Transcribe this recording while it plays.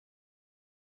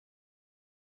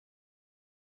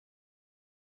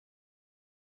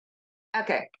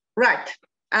Okay, right.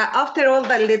 After all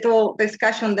the little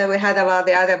discussion that we had about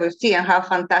the RWC and how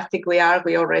fantastic we are,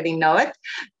 we already know it.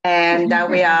 And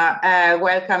we are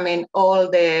welcoming all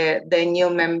the new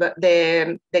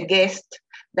the guests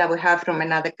that we have from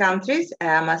another countries.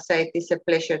 I must say it is a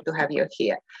pleasure to have you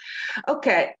here.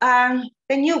 Okay, the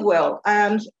New World.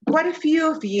 Quite a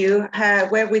few of you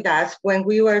were with us when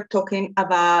we were talking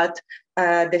about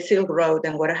the Silk Road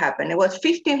and what happened. It was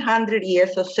 1,500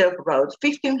 years of Silk Road,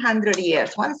 1,500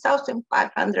 years,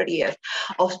 1,500 years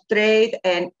of trade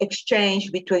and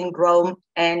exchange between Rome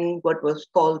and what was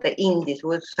called the Indies, it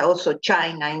was also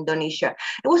China, Indonesia.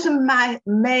 It was a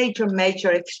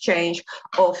major exchange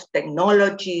of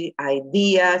technology,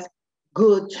 ideas,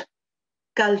 goods,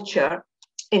 culture,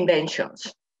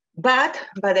 inventions. But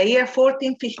by the year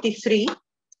 1453,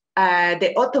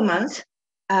 the Ottomans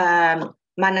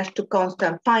managed to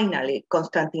finally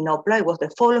Constantinople. It was the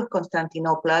fall of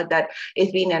Constantinople that has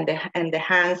been in the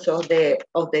hands of the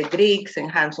Greeks,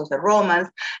 and hands of the Romans,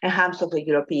 and hands of the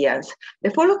Europeans.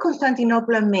 The fall of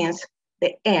Constantinople means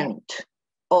the end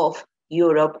of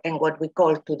Europe and what we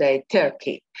call today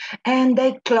Turkey. And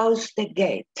they closed the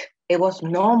gate. It was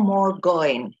no more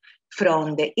going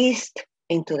from the east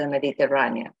into the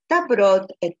Mediterranean. That brought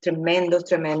a tremendous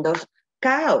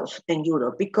chaos in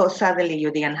Europe, because suddenly you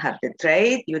didn't have the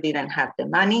trade, you didn't have the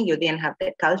money, you didn't have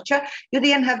the culture, you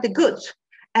didn't have the goods.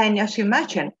 And as you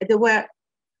imagine, there were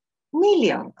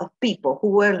millions of people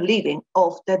who were living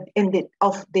off the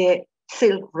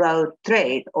Silk Road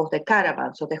trade, of the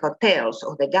caravans, of the hotels,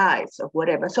 of the guides, of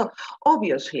whatever. So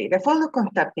obviously, the fall of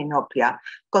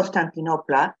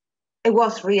Constantinople, it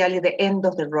was really the end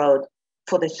of the road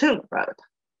for the Silk Road.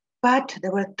 But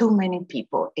there were too many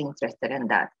people interested in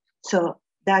that. So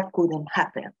that couldn't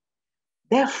happen.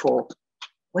 Therefore,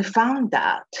 we found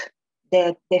out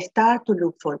that they start to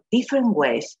look for different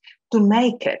ways to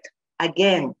make it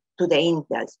again to the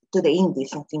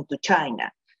Indies and into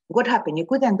China. What happened? You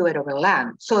couldn't do it over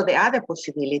land. So the other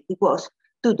possibility was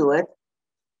to do it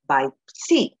by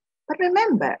sea. But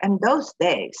remember, in those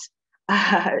days,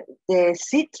 the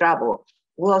sea travel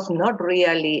was not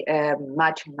really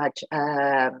much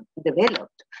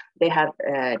developed. They had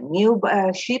new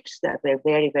ships that were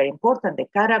very important, the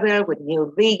caravel with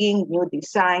new rigging, new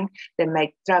design, that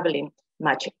make traveling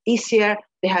much easier.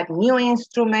 They had new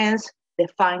instruments. They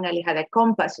finally had a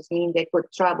compass, meaning they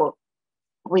could travel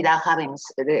without having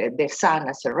the sun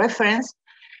as a reference.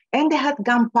 And they had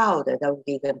gunpowder that would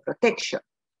give them protection.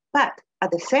 But at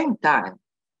the same time,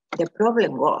 the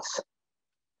problem was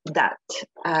that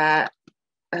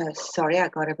sorry, I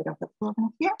got a bit of a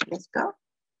problem here. Let's go.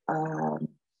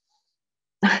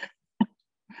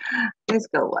 Let's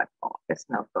go one more. Let's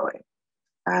not go in.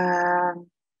 I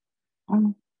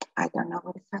don't know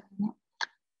what is happening.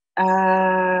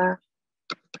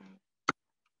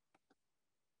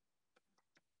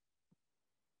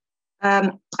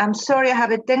 I'm sorry, I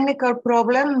have a technical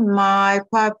problem. My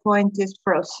PowerPoint is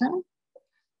frozen.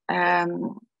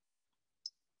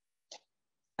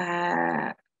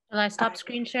 Will I stop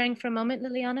screen sharing for a moment,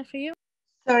 Liliana, for you?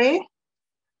 Sorry?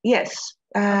 Yes.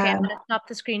 Okay, I'm going to stop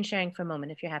the screen sharing for a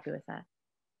moment if you're happy with that.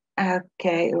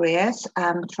 Okay, yes,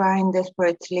 I'm trying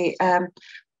desperately.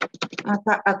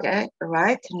 Okay,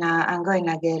 right. Now I'm going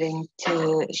to get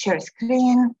into share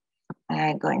screen.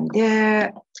 Going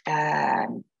there,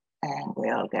 and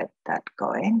we'll get that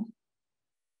going.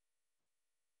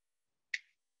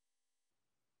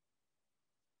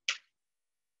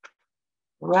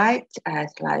 Right,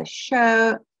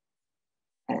 slideshow,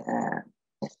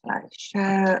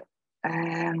 slideshow.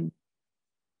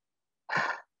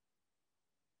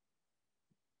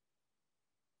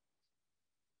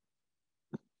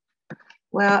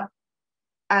 Well,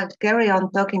 I'll carry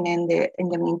on talking in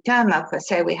the meantime. As I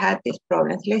say, we had these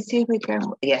problems. Let's see if we can.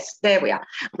 Yes, there we are.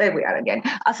 There we are again.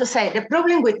 As I say, the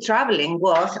problem with traveling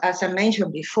was, as I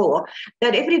mentioned before,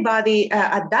 that everybody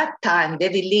at that time, they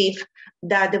believed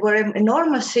that there were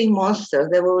enormous sea monsters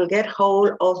that will get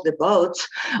hold of the boats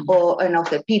and of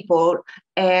the people,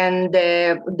 and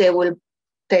they will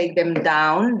take them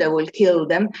down, they will kill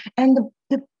them. And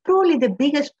probably the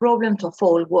biggest problem of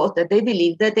all was that they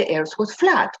believed that the earth was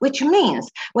flat, which means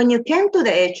when you came to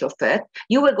the edge of it,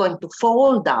 you were going to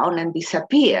fall down and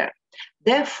disappear.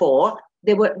 Therefore,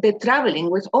 the traveling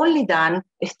was only done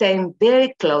staying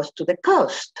very close to the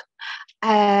coast.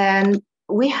 And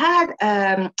we had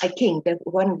a king, the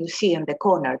one you see in the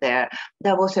corner there,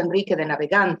 that was Enrique the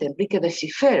Navegante, Enrique the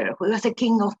Seafarer, who was the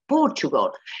king of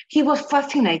Portugal. He was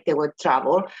fascinated with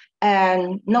travel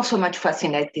and not so much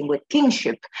fascinated with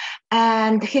kingship.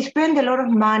 And he spent a lot of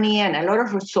money and a lot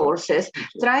of resources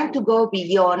trying to go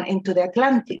beyond into the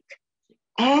Atlantic.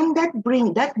 And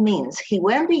that means he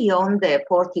went beyond the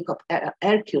Portic of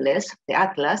Hercules, the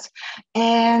Atlas,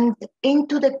 and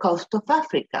into the coast of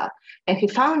Africa. And he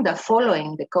found that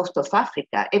following the coast of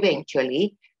Africa,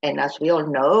 eventually, and as we all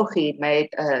know, he made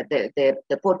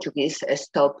the Portuguese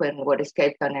stop in what is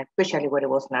Cape Town, especially where it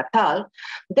was Natal,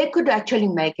 they could actually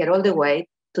make it all the way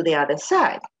to the other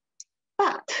side.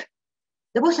 But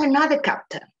there was another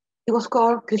captain. He was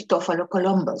called Cristoforo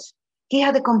Columbus. He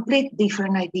had a complete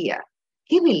different idea.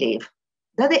 He believed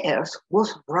that the earth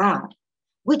was round,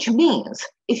 which means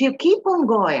if you keep on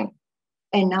going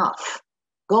enough,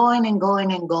 going and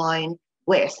going and going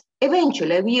west,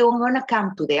 eventually you're going to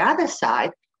come to the other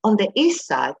side, on the east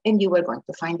side, and you were going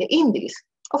to find the Indies.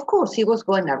 Of course, he was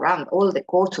going around all the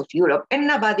coasts of Europe, and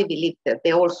nobody believed that.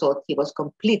 They all thought he was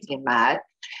completely mad,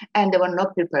 and they were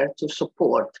not prepared to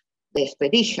support the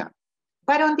expedition.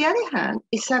 But on the other hand,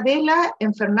 Isabella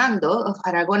and Fernando of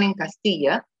Aragon and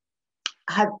Castilla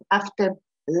had, after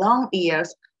long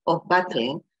years of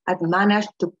battling, had managed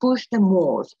to push the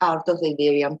Moors out of the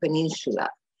Iberian Peninsula.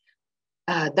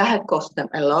 That had cost them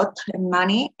a lot in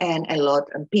money and a lot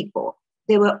in people.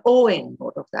 They were owing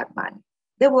more of that money.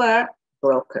 They were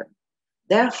broken.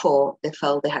 Therefore, they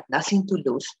felt they had nothing to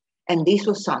lose, and this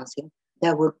was something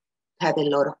that would have a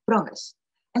lot of promise.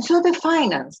 And so they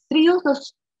financed 3 of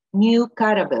those new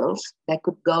caravels that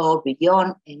could go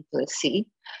beyond into the sea.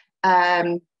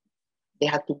 They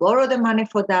had to borrow the money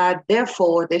for that.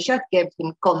 Therefore, they just gave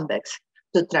him convicts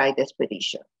to try the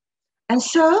expedition. And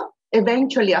so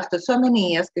eventually, after so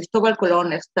many years, Cristobal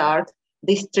Colon started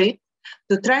this trip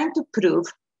to trying to prove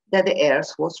that the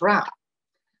earth was round.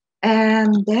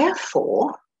 And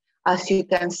therefore, as you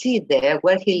can see there,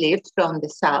 where he lived from the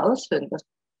south, in the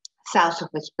south of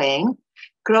Spain,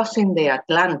 crossing the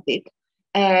Atlantic,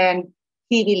 and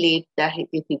he believed that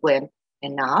if he went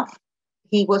enough,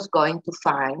 he was going to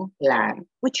find land,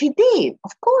 which he did.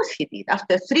 Of course he did.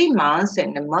 After 3 months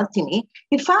in Martinique,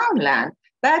 he found land.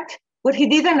 But what he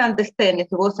didn't understand is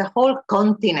there was a whole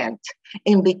continent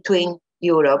in between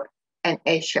Europe and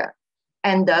Asia.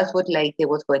 And that's what later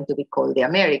was going to be called the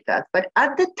Americas. But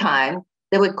at the time,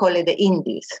 they would call it the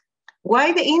Indies.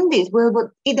 Why the Indies? Well,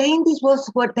 the Indies was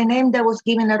what the name that was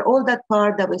given at all that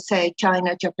part that we say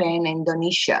China, Japan,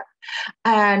 Indonesia.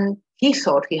 And he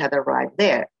thought he had arrived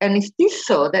there. And it's this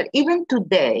so that even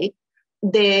today,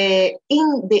 the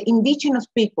indigenous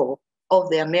people of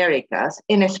the Americas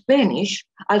in Spanish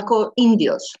are called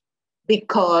Indios,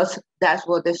 because that's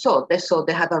what they thought. They thought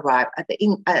they had arrived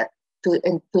at to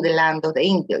the land of the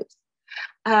Indios.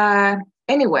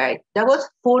 Anyway, that was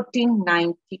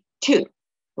 1492,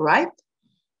 right?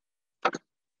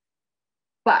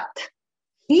 But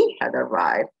he had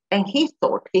arrived and he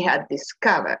thought he had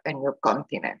discovered a new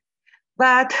continent.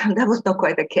 But that was not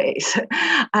quite the case.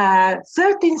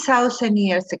 13,000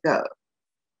 years ago,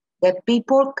 the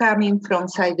people coming from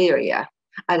Siberia,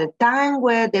 at a time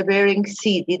where the Bering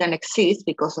Sea didn't exist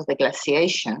because of the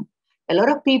glaciation, a lot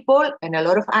of people and a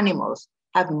lot of animals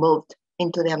have moved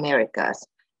into the Americas.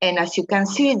 And as you can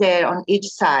see there on each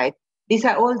side, these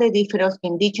are all the different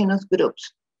indigenous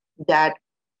groups that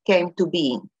came to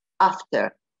being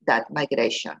after that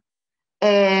migration.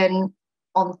 And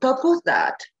on top of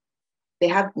that, they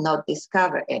have not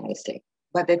discovered anything.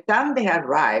 By the time they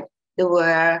arrived, there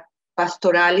were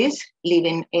pastoralists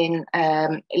living in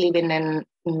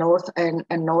North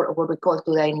what we call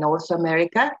today North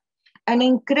America, and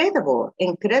incredible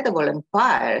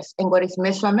empires in what is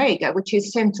Mesoamerica, which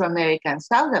is Central America and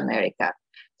South America.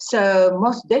 So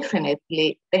most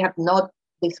definitely, they have not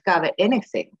discovered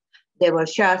anything. They were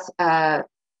just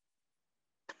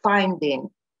finding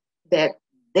that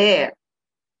their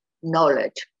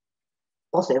knowledge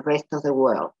of the rest of the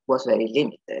world was very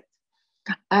limited.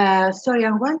 Sorry,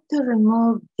 I want to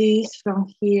remove this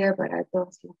from here, but I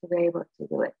don't seem to be able to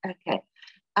do it. Okay.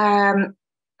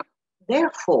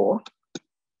 Therefore,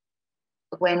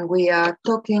 when we are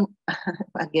talking,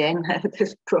 again, I have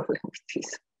this problem with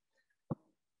this.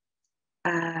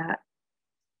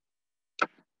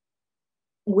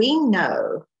 We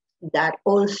know that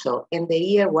also in the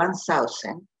year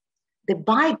 1000, the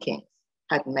Vikings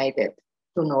had made it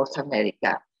to North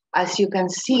America. As you can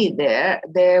see there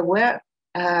were,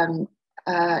 I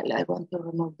want to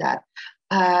remove that,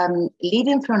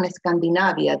 leaving from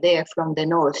Scandinavia there from the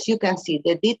north, you can see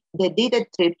they did a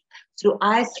trip through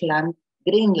Iceland,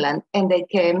 Greenland, and they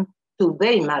came to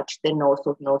very much the north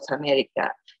of North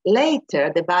America.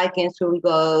 Later, the Vikings will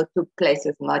go to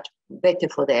places much better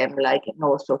for them, like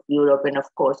north of Europe and of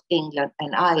course England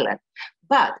and Ireland.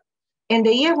 But in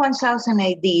the year 1000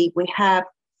 AD, we have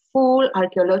full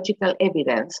archaeological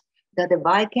evidence that the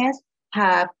Vikings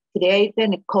have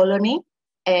created a colony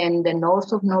and the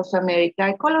north of North America,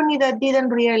 a colony that didn't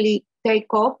really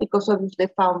take off because obviously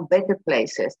they found better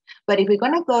places. But if we're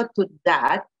going to go to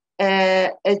that,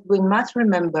 we must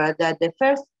remember that the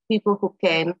first people who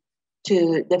came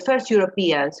the first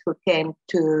Europeans who came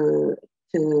to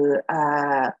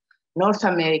North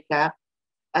America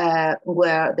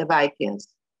were the Vikings,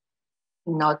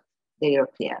 not the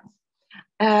Europeans.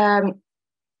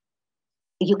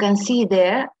 You can see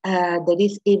there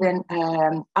is even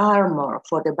armor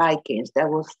for the Vikings that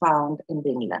was found in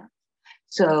England.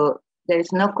 So there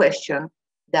is no question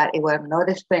that it were not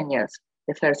the Spaniards,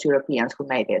 the first Europeans who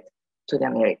made it to the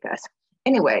Americas.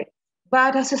 Anyway,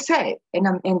 but as I say, in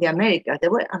the Americas, there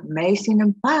were amazing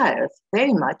empires,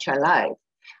 very much alive.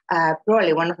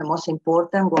 Probably one of the most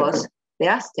important was the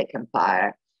Aztec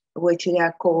Empire, which they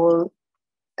are called,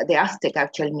 the Aztec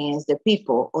actually means the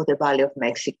people of the Valley of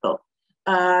Mexico.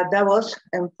 That was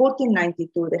in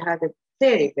 1492, they had a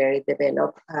very, very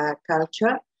developed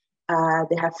culture.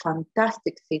 They had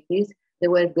fantastic cities. They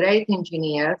were great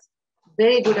engineers,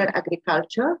 very good at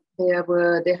agriculture. They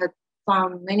had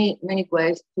found many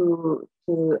ways to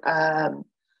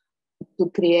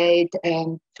create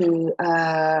and to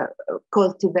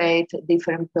cultivate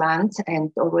different plants,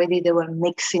 and already they were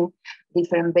mixing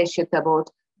different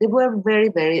vegetables. They were very,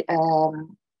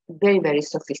 very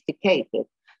sophisticated.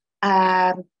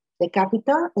 The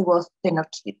capital was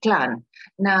Tenochtitlan.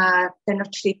 Now,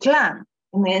 Tenochtitlan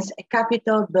means a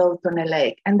capital built on a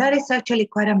lake. And that is actually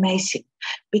quite amazing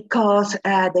because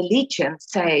the legend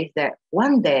says that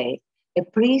one day a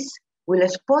priest will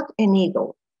spot an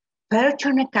eagle perch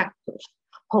on a cactus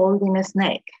holding a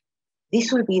snake.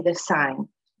 This will be the sign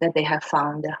that they have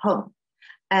found their home.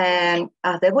 And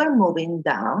as they were moving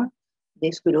down,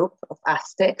 this group of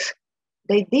Aztecs,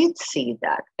 they did see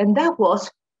that. And that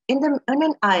was on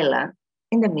an island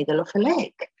in the middle of a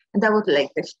lake. And that was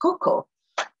Lake Texcoco.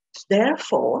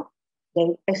 Therefore,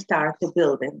 they started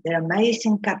building their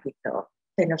amazing capital,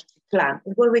 Tenochtitlan,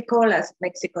 what we call as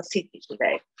Mexico City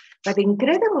today. But the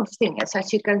incredible thing is,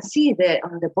 as you can see there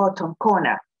on the bottom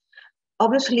corner,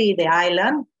 obviously the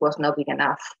island was not big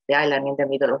enough. The island in the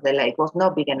middle of the lake was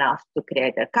not big enough to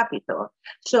create their capital.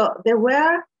 So they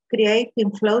were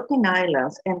creating floating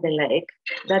islands in the lake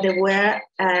that they were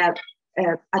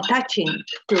attaching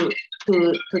to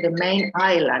the main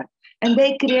island. And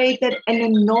they created an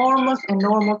enormous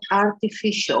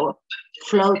artificial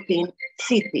floating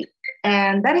city.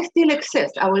 And that still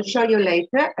exists. I will show you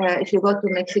later if you go to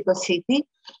Mexico City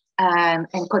and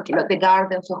the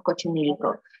gardens of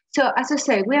Xochimilco. So as I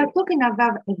say, we are talking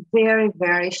about a very,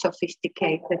 very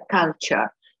sophisticated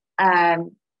culture.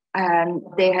 And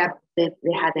they had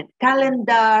a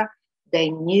calendar, they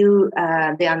knew,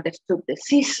 they understood the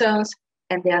seasons,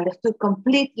 and they understood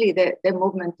completely the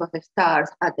movement of the stars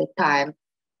at the time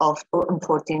of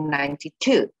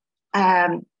 1492.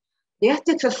 The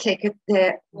Aztecs of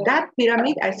that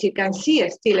pyramid, as you can see,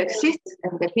 still exists,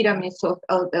 and the pyramids of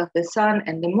the sun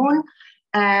and the moon.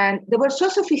 And they were so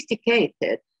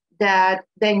sophisticated that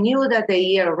they knew that the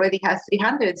year already has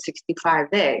 365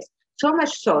 days. So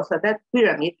much so that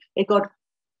pyramid, it got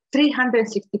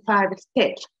 365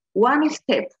 steps, one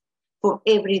step for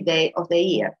every day of the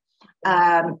year.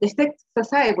 The Aztec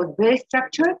society was very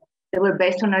structured. They were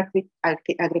based on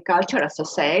agriculture, as I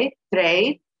say,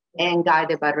 trade, and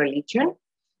guided by religion.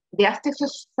 The Aztec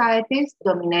societies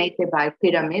dominated by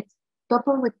pyramids, topped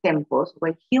with temples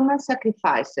where human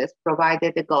sacrifices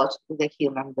provided the gods with the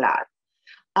human blood.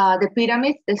 The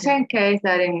pyramids, the same case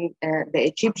that in the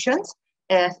Egyptians,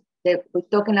 we're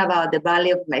talking about the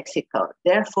Valley of Mexico.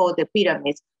 Therefore, the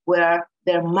pyramids were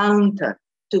their mountain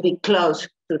to be close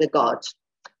to the gods.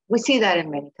 We see that in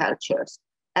many cultures.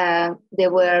 They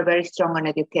were very strong on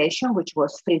education, which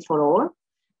was free for all.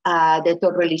 They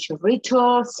taught religious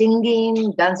rituals,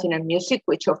 singing, dancing, and music,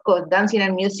 which, of course, dancing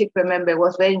and music, remember,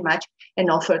 was very much an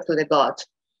offer to the gods.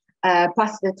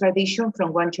 Passed the tradition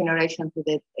from one generation to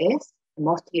the next,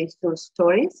 mostly through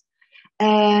stories.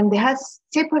 And they had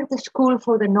separate school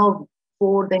for the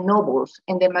nobles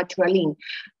and the matrilineal.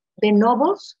 The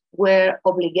nobles were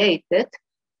obligated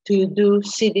to do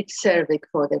civic service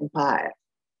for the empire.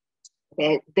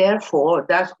 Therefore,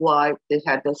 that's why they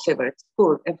had the separate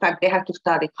school. In fact, they had to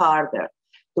study harder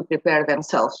to prepare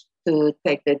themselves to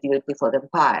take the duty for the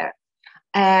empire.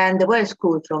 And they were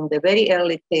schooled from the very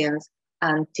early teens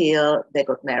until they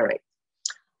got married.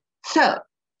 So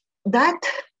that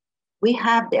we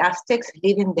have the Aztecs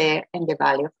living there in the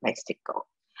Valley of Mexico.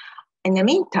 In the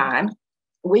meantime,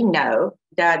 we know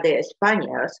that the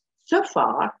Spaniards, so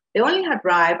far, they only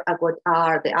arrived at what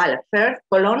are the islands. First,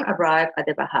 Colon arrived at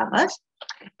the Bahamas,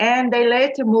 and they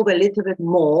later moved a little bit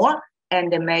more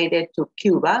and they made it to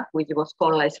Cuba, which was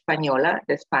called La Española,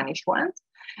 the Spanish ones.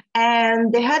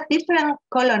 And they had different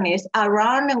colonies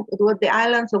around the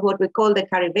islands of what we call the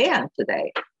Caribbean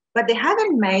today, but they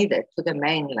haven't made it to the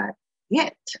mainland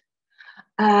yet.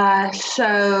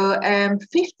 So in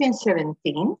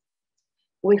 1517,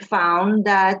 we found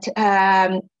that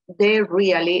they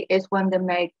really is when they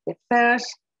make the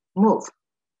first move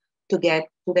to get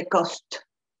to the coast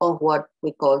of what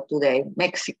we call today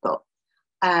Mexico,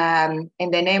 in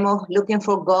the name of looking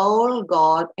for gold,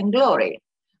 God, and glory.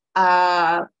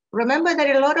 Remember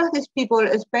that a lot of these people,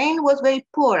 Spain was very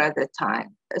poor at the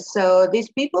time. So these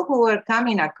people who were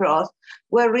coming across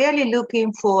were really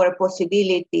looking for a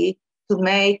possibility to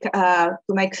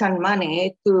make some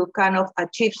money, to kind of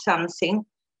achieve something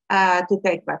to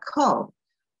take back home.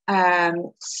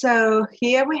 So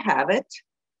here we have it.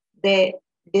 They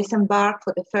disembarked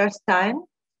for the first time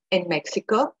in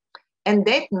Mexico, and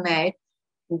they met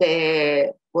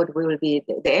what will be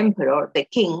the emperor, the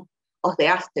king of the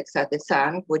Aztecs at the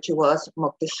time, which was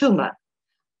Moctezuma.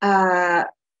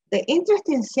 The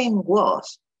interesting thing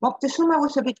was Moctezuma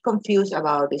was a bit confused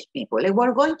about these people. It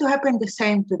was going to happen the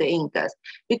same to the Incas,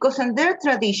 because in their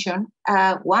tradition,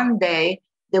 one day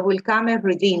there will come a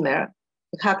redeemer.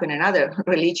 It happened in other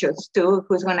religions too,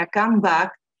 who's going to come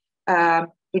back to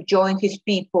join his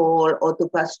people or to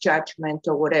pass judgment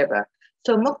or whatever.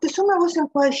 So Moctezuma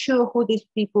wasn't quite sure who these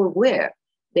people were.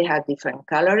 They had different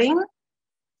coloring.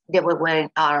 They were wearing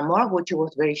armor, which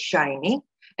was very shiny.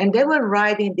 And they were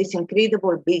riding this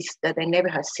incredible beast that they never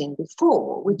had seen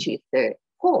before, which is the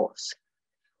horse.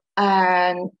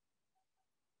 And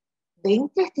the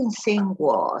interesting thing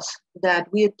was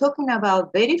that we are talking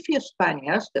about very few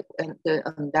Spaniards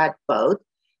on that boat,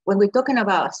 when we're talking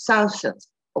about thousands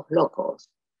of locals.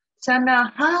 So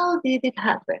now, how did it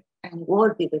happen? And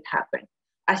what did it happen?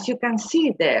 As you can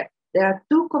see there are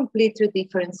two completely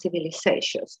different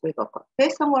civilizations. We got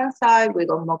Cortés on one side, we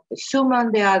got Moctezuma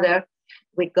on the other.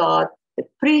 We got the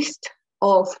priest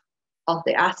of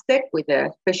the Aztec with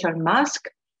a special mask.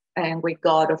 And we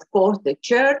got, of course, the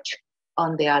church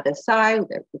on the other side,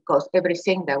 because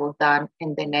everything that was done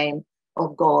in the name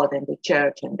of God and the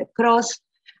church and the cross.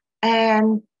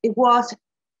 And it was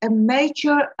a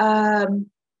major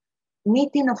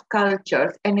meeting of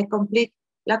cultures and a complete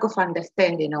lack of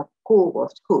understanding of who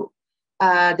was who.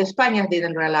 The Spaniards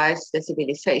didn't realize the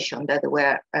civilization that they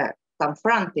were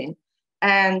confronting.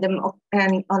 And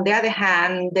on the other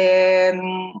hand,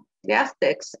 the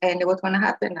Aztecs, and what's going to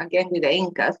happen again with the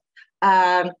Incas,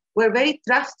 were very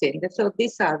trusting. So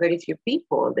these are very few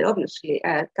people. They obviously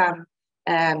come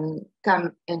in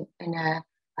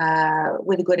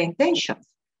with good intentions.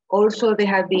 Also, there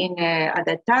have been, at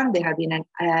that time, there had been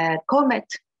a comet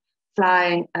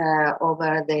flying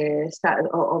over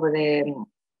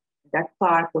that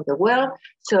part of the world.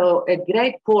 So a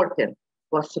great portent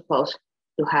was supposed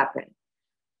to happen.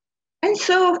 And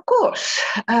so, of course,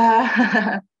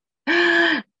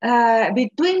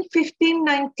 between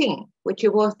 1519, which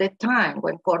was the time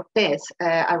when Cortés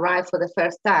arrived for the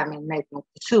first time and met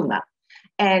Moctezuma,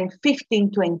 and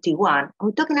 1521,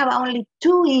 we're talking about only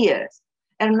 2 years,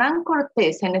 Hernán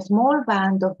Cortés and a small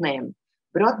band of men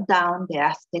brought down the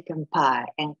Aztec Empire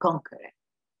and conquered it.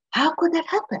 How could that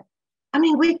happen? I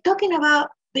mean, we're talking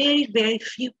about very, very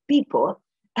few people,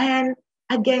 and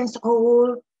against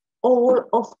all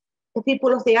of the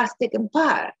people of the Aztec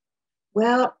Empire.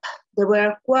 Well, there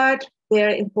were quite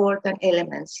very important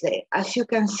elements there. As you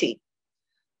can see,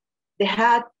 they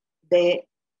had the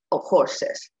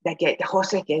horses. The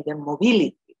horses gave them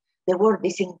mobility. There were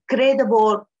this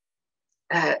incredible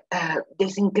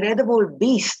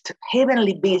beast,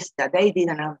 heavenly beast that they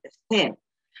didn't understand.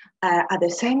 At the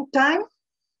same time,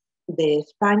 the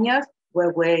Spaniards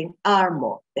were wearing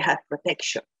armor. They had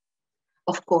protection.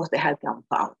 Of course, they had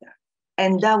gunpowder.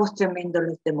 And that was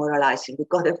tremendously demoralizing,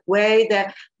 because the way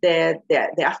the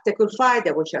Aztec could fight,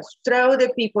 they would just throw the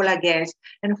people against,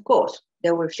 and of course,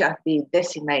 they would just be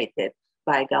decimated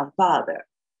by gunpowder.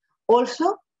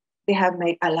 Also, they have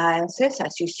made alliances,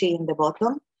 as you see in the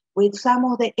bottom, with some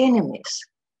of the enemies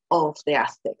of the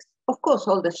Aztecs. Of course,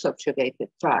 all the subjugated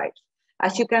tribes.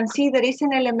 As you can see, there is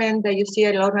an element that you see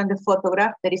a lot on the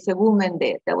photograph. There is a woman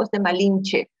there. That was the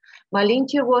Malinche.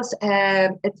 Malinche was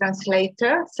a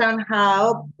translator.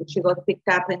 Somehow, she got picked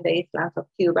up in the islands of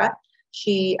Cuba.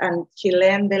 She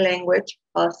learned the language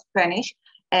of Spanish,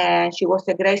 and she was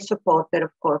a great supporter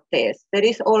of Cortés. There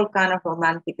is all kind of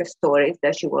romantic stories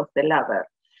that she was the lover.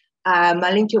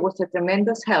 Malinche was a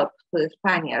tremendous help to the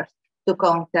Spaniards to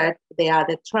contact the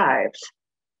other tribes.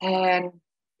 And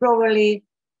probably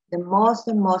the most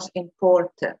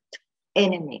important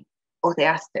enemy of the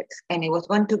Aztecs, and it was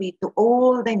going to be to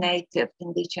all the native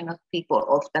indigenous people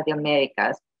of the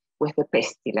Americas with the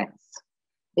pestilence.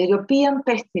 The European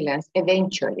pestilence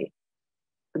eventually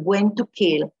went to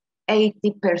kill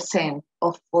 80%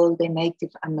 of all the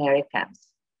Native Americans,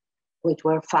 which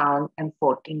were found in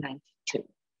 1492.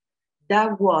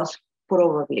 That was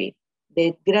probably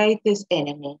the greatest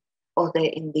enemy of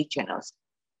the indigenous.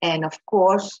 And of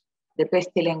course, the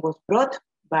pestilence was brought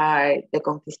by the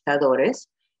conquistadores,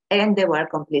 and they were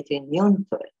completely immune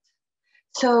to it.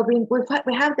 So we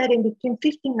have that in between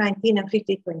 1519 and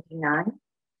 1529,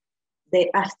 the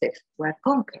Aztecs were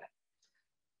conquered.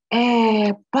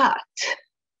 But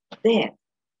then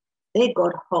they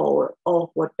got hold of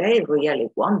what they really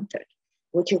wanted,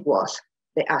 which was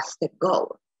the Aztec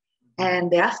gold.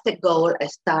 And the Aztec gold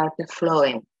started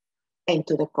flowing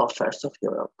into the coffers of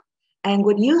Europe. And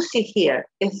what you see here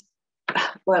is,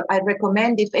 well, I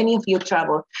recommend if any of you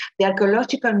travel, the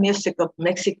Archaeological Museum of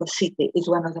Mexico City is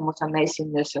one of the most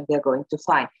amazing museums you're going to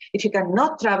find. If you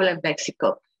cannot travel in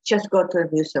Mexico, just go to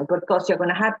a museum, because you're going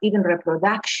to have even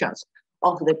reproductions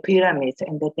of the pyramids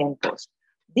and the temples.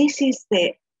 This is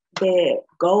the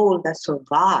gold that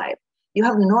survived. You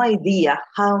have no idea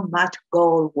how much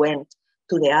gold went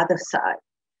to the other side.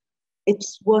 It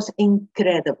was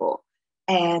incredible.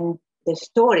 And the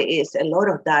story is a lot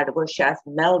of that was just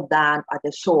melted down at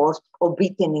the source or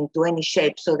beaten into any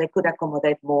shape so they could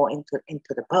accommodate more into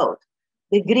the boat.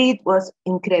 The greed was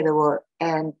incredible,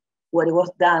 and what it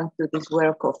was done to this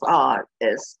work of art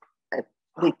is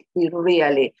we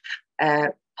really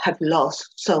have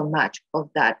lost so much of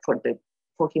that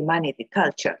for humanity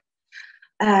culture.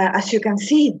 As you can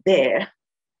see there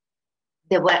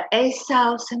were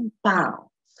 8,000 pounds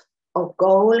of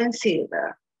gold and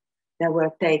silver that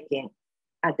were taken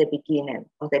at the beginning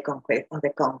of the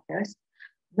conquest,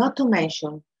 not to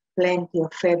mention plenty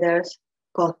of feathers,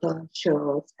 cotton,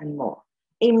 shawls, and more.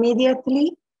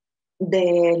 Immediately,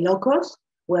 the locals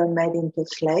were made into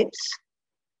slaves,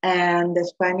 and the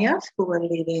Spaniards who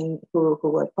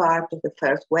were part of the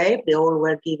first wave, they all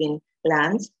were given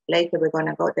lands. Later, we're going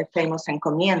to go to the famous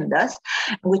encomiendas,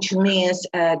 which means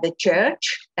the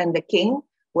church and the king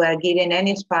were given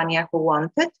any Spaniard who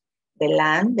wanted the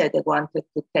land that they wanted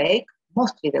to take.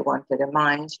 Mostly they wanted the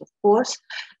mines, of course,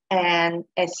 and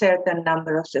a certain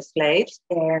number of the slaves,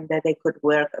 and that they could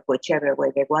work whichever way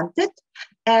they wanted.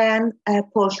 And a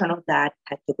portion of that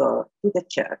had to go to the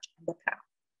church and the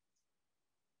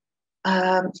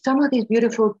crown. Some of these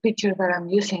beautiful pictures that I'm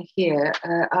using here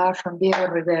are from Diego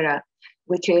Rivera,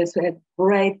 which is a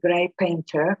great, great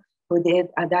painter who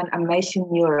done amazing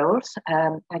murals.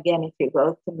 Again, if you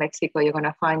go to Mexico, you're going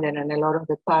to find them in a lot of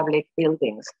the public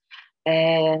buildings.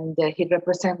 And he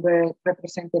represented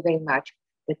very much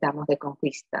the time of the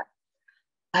Conquista.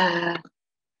 The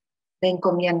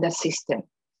encomienda system.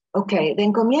 Okay, the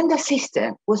encomienda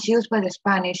system was used by the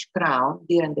Spanish crown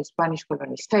during the Spanish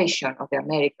colonization of the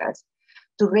Americas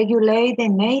to regulate the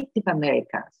Native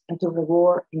Americans and to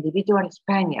reward individual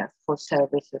Spaniards for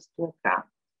services to the crown.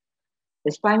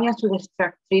 The Spaniards would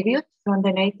extract tribute from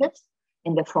the natives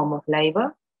in the form of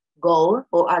labor, gold,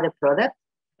 or other products,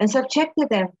 and subjected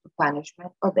them to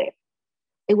punishment or death.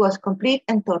 It was complete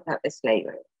and total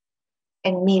slavery,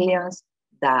 and millions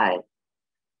died.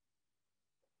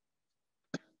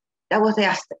 That was the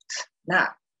Aztecs. Now,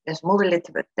 let's move a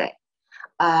little bit there.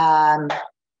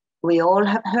 We all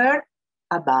have heard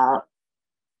about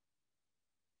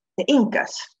the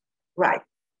Incas, right?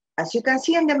 As you can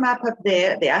see on the map up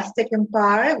there, the Aztec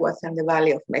Empire was in the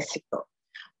Valley of Mexico.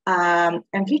 In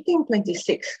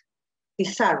 1526,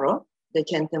 Pizarro, the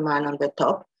gentleman on the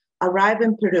top, arrived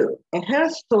in Peru and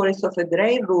heard stories of a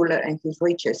great ruler and his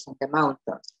riches in the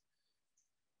mountains.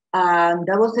 And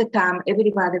that was the time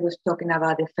everybody was talking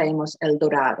about the famous El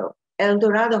Dorado. El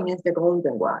Dorado means the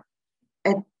golden one.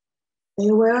 And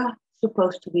they were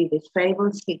supposed to be this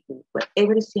favored city where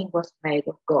everything was made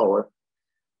of gold,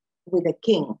 with a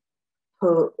king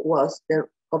who was the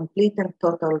complete and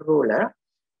total ruler.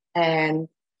 And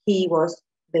he was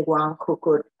the one who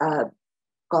could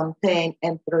contain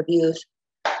and produce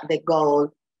the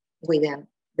gold within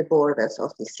the borders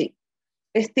of the city.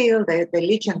 Still, the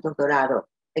legend of Dorado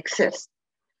exists.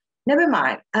 Never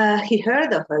mind, he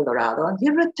heard of El Dorado and he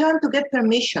returned to get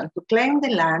permission to claim the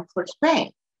land for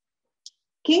Spain.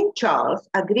 King Charles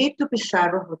agreed to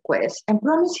Pizarro's request and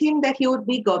promised him that he would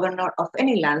be governor of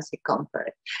any lands he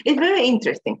conquered. It's very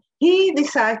interesting. He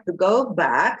decided to go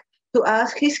back to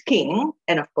ask his king,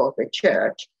 and of course the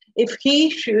church, if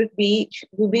he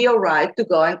would be all right to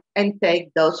go and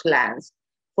take those lands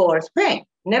for Spain.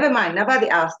 Never mind, nobody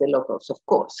asked the locals, of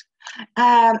course.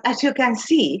 As you can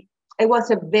see, it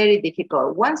was a very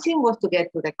difficult. One thing was to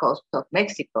get to the coast of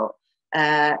Mexico,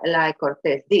 like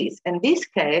Cortés did. In this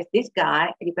case, this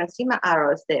guy, you can see my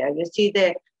arrows there. You see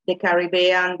the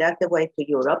Caribbean, that's the way to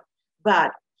Europe.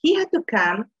 But he had to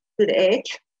come to the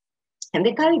edge, and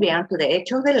the Caribbean to the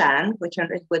edge of the land, which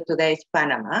today is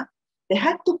Panama. They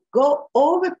had to go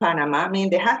over Panama. I mean,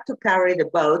 they had to carry the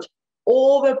boat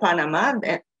over Panama.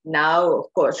 Now, of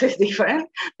course, it's different.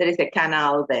 There is a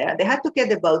canal there. They had to get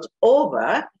the boats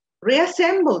over,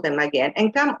 reassemble them again,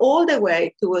 and come all the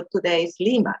way to today's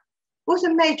Lima. It was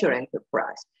a major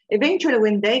enterprise. Eventually,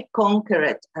 when they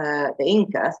conquered the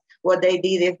Incas, what they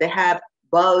did is they have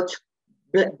boats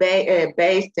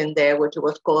based in there, which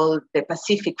was called the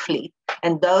Pacific Fleet.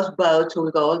 And those boats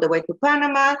will go all the way to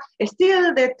Panama.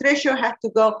 Still, the treasure had to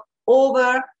go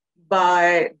over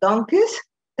by donkeys,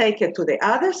 take it to the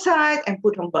other side, and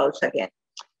put on boats again.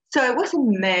 So it was a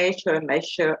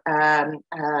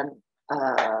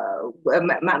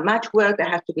much work that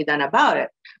had to be done about it.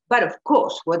 But of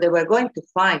course, what they were going to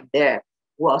find there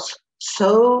was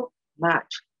so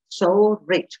much, so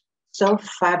rich, so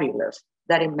fabulous,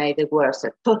 that it made it worth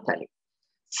it totally.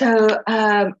 So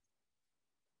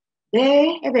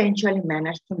they eventually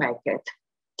managed to make it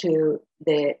to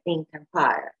the Inca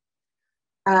Empire.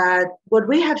 What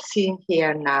we have seen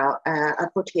here now, I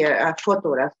put here a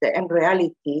photograph that in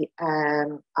reality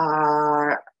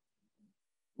are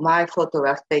my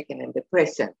photographs taken in the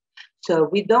present. So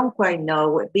we don't quite know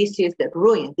what this is, the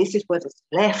ruin. This is what is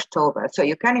left over. So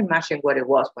you can imagine what it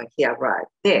was when he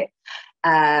arrived there.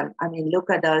 I mean, look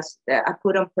at us. I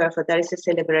put on purpose. There is a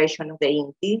celebration of the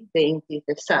Inti. The Inti is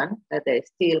the sun that they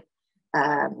still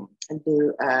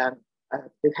do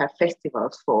have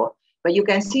festivals for. But you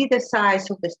can see the size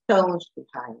of the stones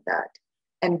behind that.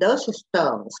 And those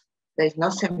stones, there's no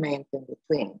cement in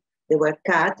between. They were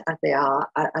cut as they are,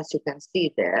 as you can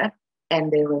see there,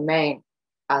 and they remain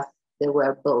as they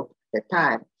were built at the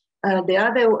time. They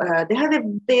had a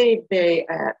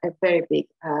very big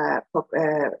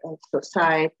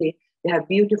society. They have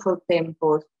beautiful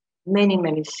temples,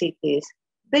 many cities,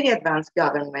 very advanced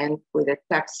government with a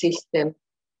tax system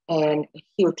and a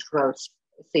huge road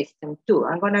system too.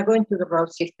 I'm going to go into the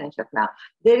road system just now.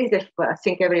 There is I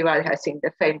think everybody has seen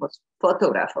the famous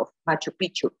photograph of Machu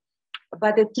Picchu.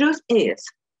 But the truth is,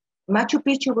 Machu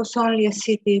Picchu was only a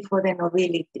city for the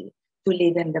nobility to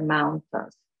live in the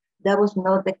mountains. That was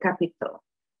not the capital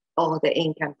of the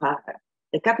Inca Empire.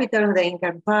 The capital of the Inca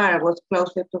Empire was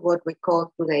closer to what we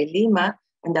call today Lima,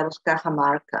 and that was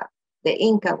Cajamarca. The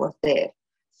Inca was there.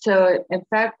 So in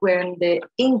fact, when the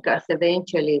Incas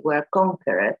eventually were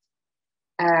conquered,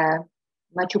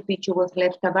 Machu Picchu was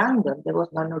left abandoned. There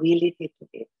was no nobility to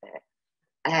live there.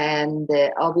 And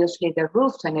obviously the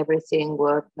roofs and everything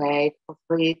were made of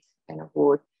bricks and of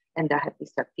wood, and that had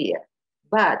disappeared.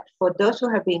 But for those who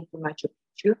have been to Machu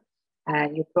Picchu,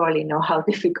 and you probably know how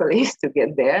difficult it is to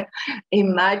get there,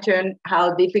 imagine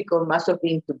how difficult it must have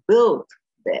been to build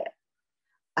there.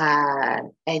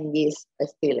 And it's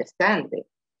still standing.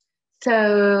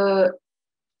 So,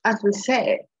 as we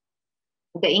said,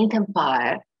 the Inca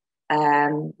Empire,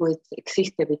 which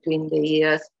existed between the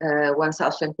years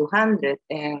 1200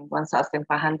 and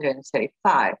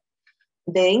 1535.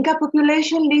 The Inca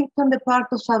population lived on the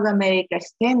part of South America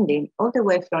extending all the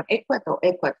way from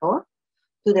Ecuador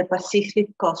to the Pacific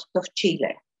coast of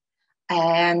Chile.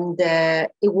 And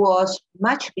it was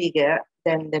much bigger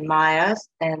than the Mayas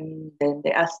and then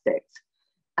the Aztecs.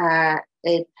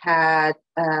 It had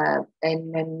an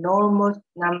enormous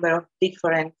number of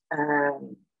different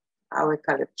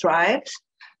tribes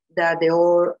that they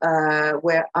all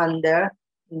were under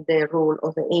the rule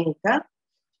of the Inca,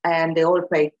 and they all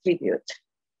paid tribute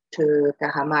to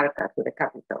Cajamarca, to the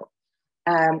capital.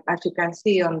 As you can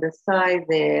see on the side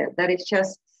there, that is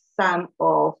just some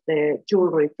of the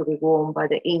jewelry to be worn by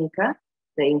the Inca.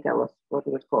 The Inca was what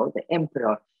we call the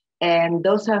emperor. And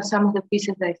those are some of the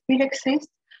pieces that still exist,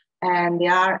 and they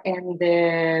are in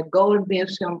the Gold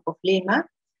Museum of Lima,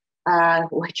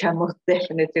 which I most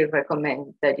definitely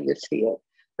recommend that you see it.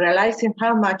 Realizing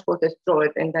how much was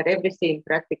destroyed and that everything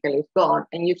practically is gone,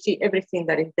 and you see everything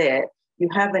that is there, you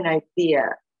have an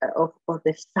idea of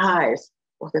the size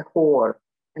of the hoard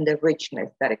and the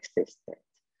richness that existed.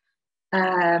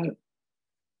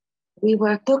 We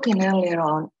were talking earlier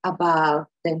on about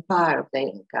the empire of the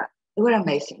Inca. They were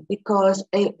amazing because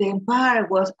the empire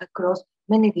was across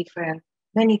many different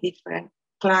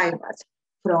climates,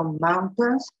 from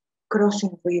mountains,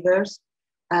 crossing rivers,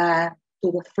 to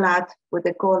the flat, what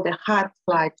they call the high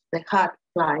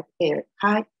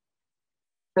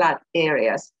flat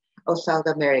areas of South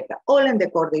America, all in the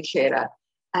Cordillera.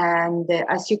 And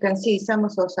as you can see, some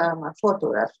of those are my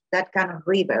photographs, that kind of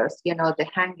rivers, the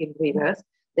hanging rivers,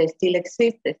 they still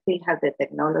exist, they still have the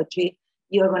technology.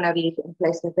 You're going to be in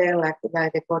places there like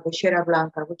the Cordillera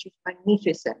Blanca, which is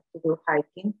magnificent to do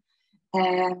hiking.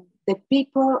 And the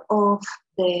people of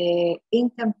the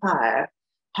Inca Empire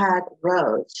had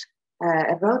roads,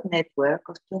 a road network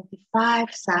of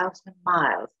 25,000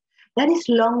 miles. That is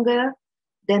longer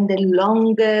than the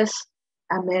longest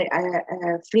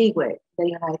freeway in the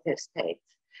United States.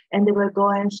 And they were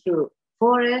going through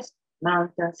forests,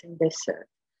 mountains, and desert.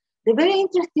 The very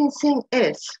interesting thing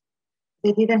is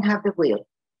they didn't have the wheel.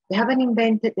 They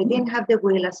didn't have the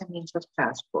wheel as a means of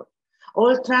transport.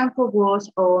 All transport was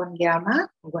on llama,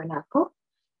 guanaco,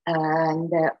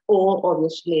 and or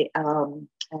obviously, in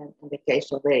the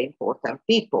case of very important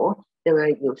people, they were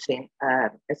using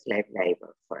slave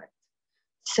labor for it.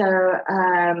 So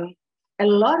a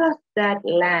lot of that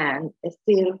land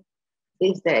still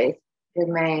these days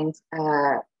remains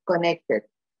connected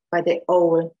by the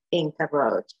old Inca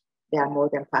roads. They are more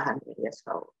than 500 years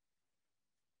old.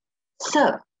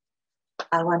 So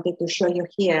I wanted to show you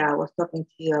here, I was talking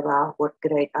to you about what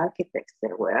great architects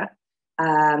there were.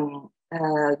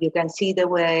 You can see the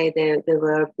way they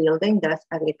were building, that's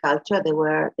agriculture. They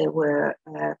were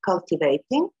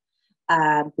cultivating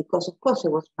because of course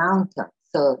it was mountain.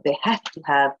 So they had to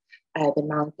have the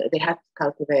mountain, they had to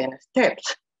cultivate in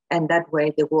steps, and that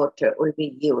way the water will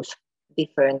be used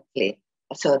differently.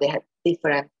 So they had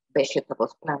different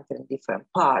vegetables planted in different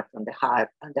parts on the higher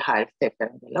steps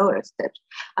and the lower steps.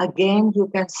 Again, you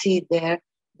can see there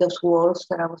those walls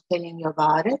that I was telling you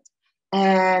about it.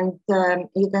 And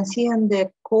you can see on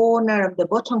the corner, the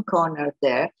bottom corner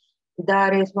there,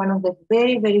 that is one of the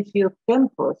very, very few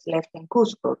temples left in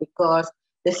Cusco, because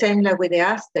the same like with the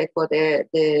Aztec, what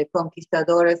the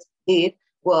conquistadores did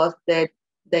was that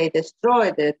they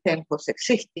destroyed the temples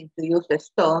existing to use the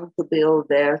stone to build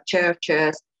their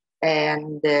churches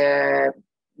and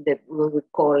we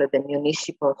would call it the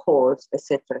municipal halls,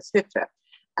 etc., etc.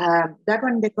 That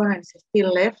one, the corner is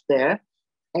still left there.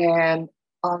 And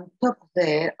on top of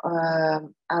there,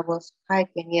 I was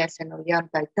hiking, yes, in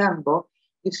Ollantaytambo.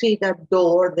 You see that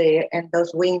door there and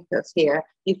those windows here.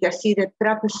 You can see the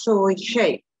trapezoid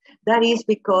shape. That is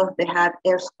because they had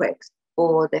earthquakes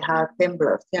or they had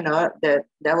temblors, that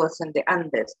was in the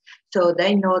Andes. So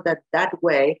they know that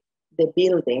way the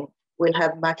building will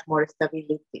have much more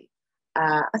stability.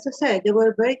 As I said, they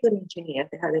were very good engineers.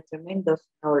 They had a tremendous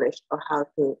knowledge of how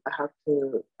to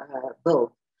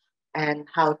build and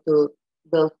how to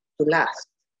build to last,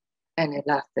 and it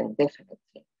lasted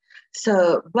indefinitely.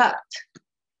 So, but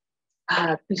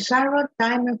Pizarro's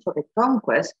timing for the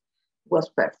conquest was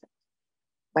perfect.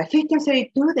 By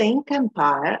 1532, the Inca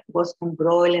Empire was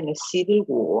embroiled in a civil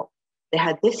war. They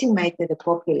had decimated the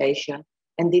population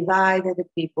and divided the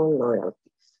people's loyalties.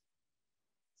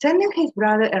 Sending his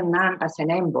brother Hernan as an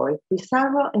envoy,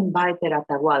 Pizarro invited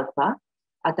Atahualpa.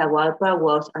 Atahualpa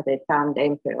was at the time the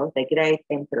emperor, the great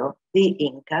emperor, the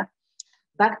Inca,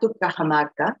 back to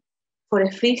Cajamarca for a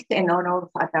feast in honor of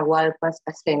Atahualpa's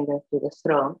ascendance to the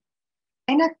throne,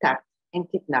 and attacked and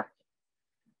kidnapped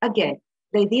him. Again,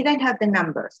 they didn't have the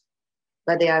numbers,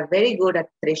 but they are very good at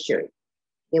treachery.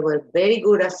 They were very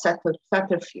good at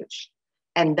subterfuge.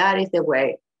 And that is the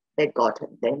way they got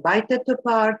him. They invited to a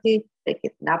party, they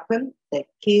kidnapped him, they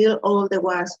killed all the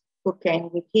ones who came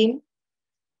with him,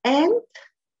 and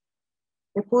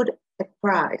they put a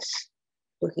price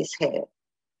to his head.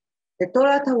 They told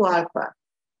Atahualpa,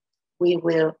 we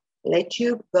will let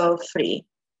you go free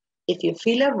if you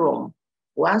fill a room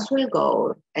once with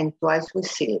gold and twice with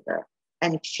silver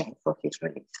in exchange for his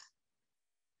release.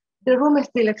 The room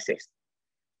still exists.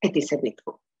 It is a big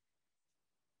room.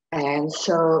 And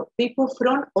so people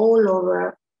from all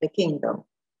over the kingdom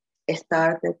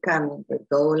started coming with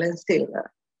gold and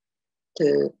silver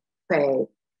to pay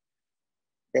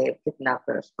the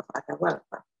kidnappers of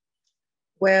Atahualpa.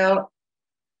 Well,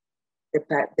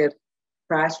 the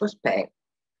price was paid,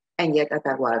 and yet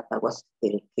Atahualpa was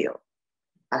still killed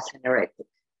as an heretic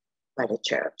by the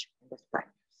church and the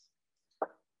Spaniards.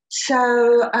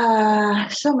 So,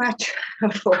 so much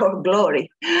for glory.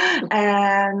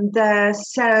 And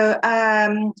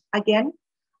again,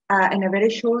 in a very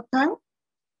short time,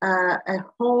 a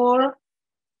whole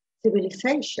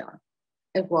civilization,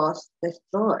 it was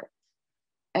destroyed.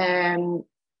 And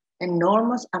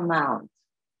enormous amount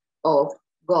of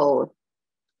gold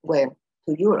went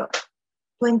to Europe.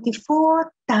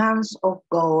 24 tons of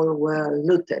gold were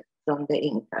looted from the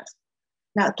Incas.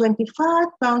 Now, 25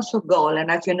 pounds of gold,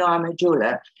 and as you know, I'm a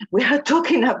jeweler, we are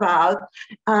talking about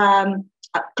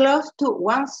close to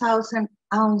 1,000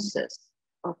 ounces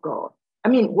of gold. I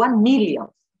mean, 1 million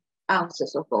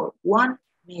ounces of gold, 1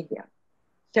 million.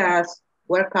 Just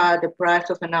work out the price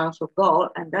of an ounce of gold,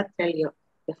 and that tells you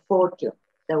the fortune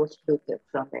that was looted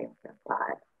from the Inca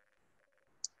Empire.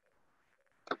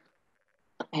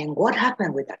 And what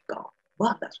happened with that gold?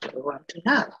 Well, that's what we want to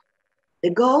know. The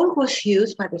gold was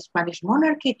used by the Spanish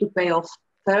monarchy to pay off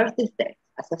 30 debts.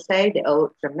 As I say, they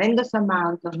owed tremendous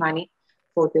amount of money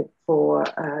for the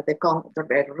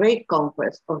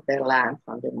reconquest of their land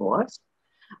from the Moors.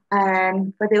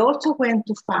 But they also went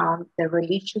to found the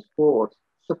religious wars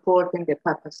supporting the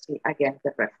papacy against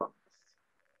the reformers.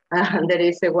 There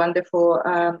is a wonderful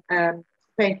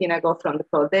painting I got from the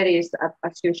poll. There is,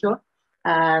 as usual,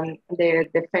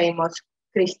 the famous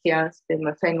Christians,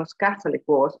 the famous Catholic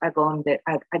wars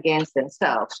against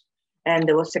themselves. And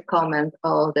there was a comment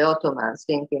of the Ottomans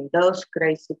thinking those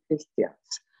crazy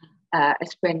Christians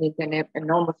spending an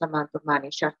enormous amount of money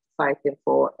just fighting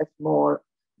for a small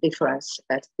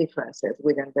differences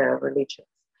within their religions.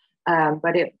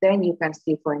 But then you can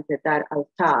see, for instance, that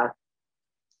altar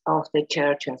of the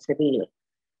church in Seville,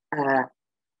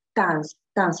 tons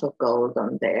of gold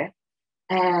on there.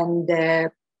 And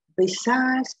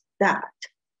besides that,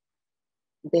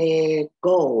 the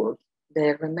gold,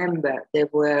 remember, they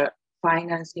were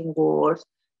financing wars,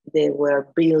 they were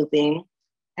building,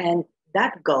 and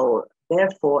that gold,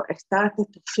 therefore, started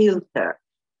to filter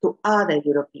to other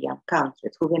European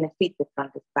countries who benefited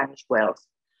from the Spanish wealth.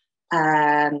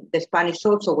 The Spanish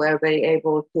also were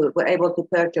able to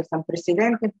purchase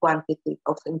unprecedented quantity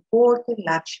of imported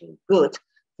luxury goods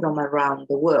from around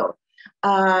the world.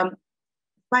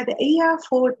 By the year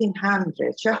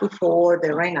 1400, just before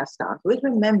the Renaissance, we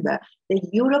remember that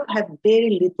Europe had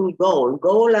very little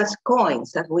gold as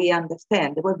coins, as we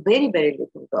understand. There was very, very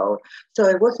little gold. So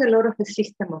it was a lot of a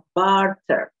system of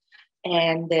barter.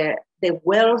 And the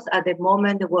wealth at the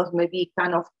moment, there was maybe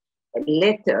kind of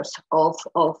letters of,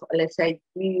 let's say,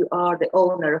 you are the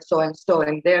owner of so-and-so,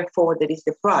 and therefore there is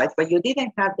the price, but you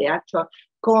didn't have the actual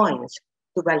coins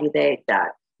to validate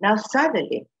that. Now,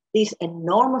 suddenly, this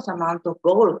enormous amount of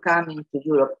gold coming to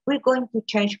Europe, we're going to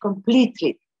change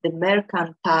completely the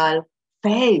mercantile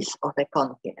face of the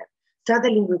continent.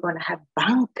 Suddenly, we're going to have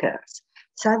bankers.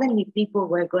 Suddenly, people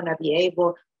were going to be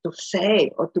able to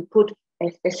say or to put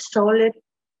a solid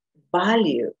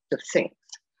value to things.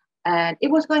 And it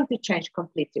was going to change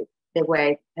completely the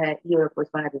way Europe was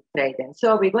going to be trading.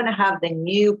 So we're going to have the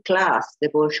new class, the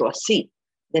bourgeoisie,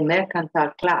 the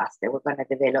mercantile class that we're going to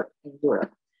develop in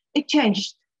Europe. It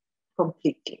changed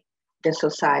completely the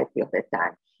society of the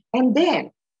time. And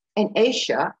then in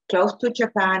Asia, close to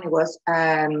Japan, it was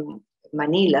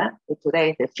Manila,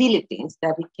 today the Philippines,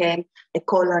 that became a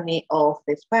colony of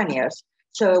the Spaniards.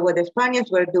 So what the Spaniards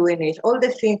were doing is all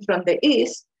the things from the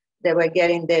East, they were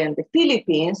getting there in the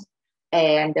Philippines,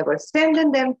 and they were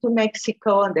sending them to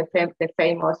Mexico and the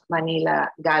famous Manila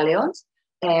galleons.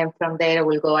 And from there,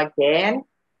 we'll go again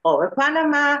over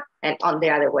Panama and on the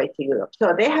other way to Europe.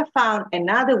 So they have found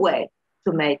another way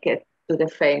to make it to the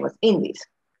famous Indies.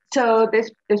 So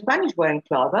the Spanish were in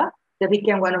clover. They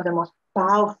became one of the most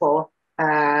powerful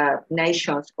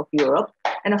nations of Europe.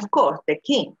 And of course, the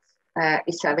kings,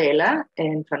 Isabella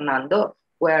and Fernando,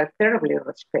 were terribly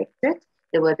respected.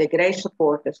 They were the great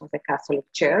supporters of the Catholic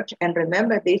Church. And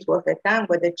remember, this was the time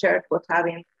where the church was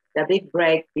having the big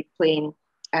break between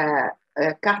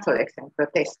Catholics and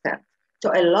Protestants.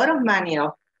 So a lot of money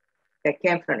that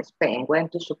came from Spain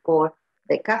went to support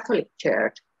the Catholic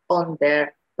Church on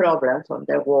their problems, on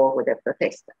their war with the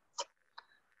Protestants.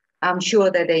 I'm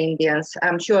sure that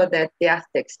the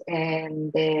Aztecs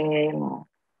and the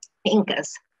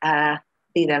Incas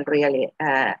didn't really,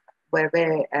 were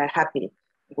very happy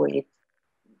with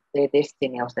the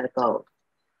destiny of their gold.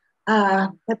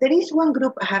 But there is one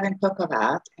group I haven't talked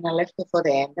about, and I left it for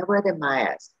the end. They were the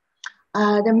Mayas.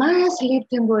 The Mayas lived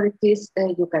in what it is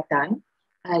Yucatan.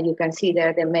 You can see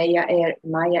there the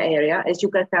Maya area is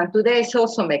Yucatan. Today it's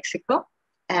also Mexico.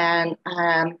 And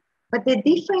but the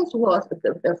difference was,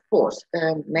 of course,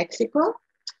 Mexico,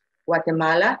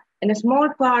 Guatemala, and a small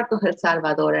part of El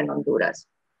Salvador and Honduras.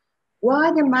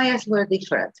 Why the Mayas were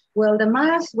different? Well, the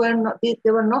Mayas were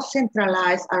not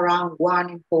centralized around one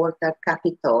important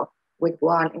capital with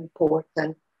one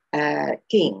important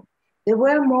king. They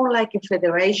were more like a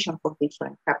federation of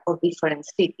different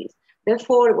cities.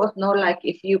 Therefore, it was not like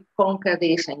if you conquer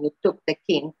this and you took the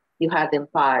king, you had the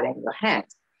empire in your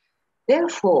hands.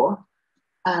 Therefore,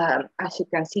 as you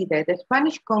can see there, the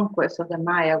Spanish conquest of the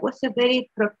Maya was a very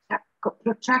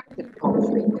protracted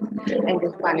conflict and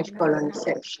the Spanish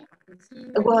colonization.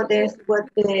 What the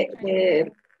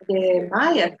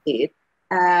Mayas did,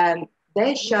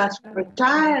 they just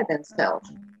retired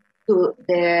themselves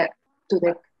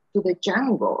to the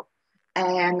jungle,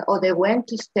 or they went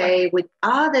to stay with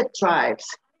other tribes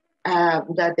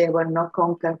that they were not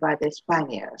conquered by the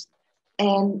Spaniards.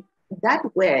 And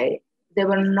that way, they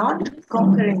were not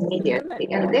conquered immediately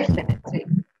and definitely.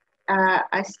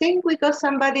 I think we got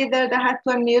somebody there that had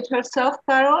to unmute herself,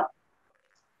 Carol.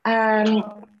 Thank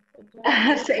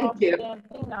you.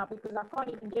 Because I can't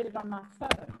even get it on my phone.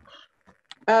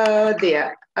 Oh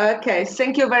dear. Okay,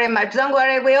 thank you very much. Don't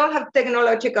worry, we all have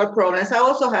technological problems. I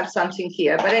also have something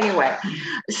here, but anyway.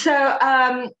 So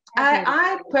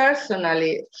I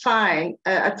personally find,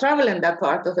 I travel in that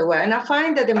part of the world, and I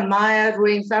find that the Maya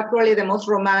ruins are probably the most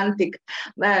romantic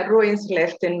ruins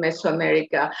left in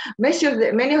Mesoamerica.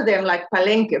 Many of them, like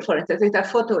Palenque, for instance, it's a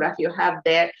photograph you have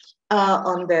there.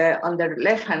 On the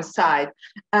left-hand side.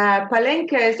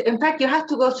 Palenques, in fact, you have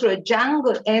to go through a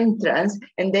jungle entrance,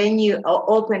 and then you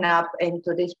open up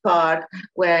into this part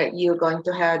where you're going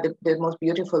to have the most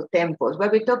beautiful temples.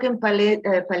 But we're talking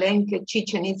Palenque,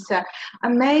 Chichen Itza,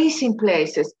 amazing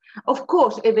places. Of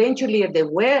course, eventually they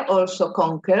were also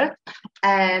conquered,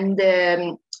 and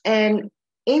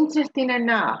interesting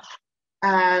enough,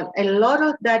 a lot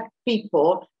of that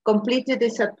people completely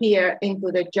disappear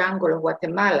into the jungle of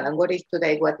Guatemala, and what is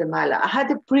today Guatemala. I had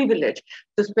the privilege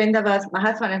to spend my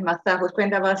husband and myself, we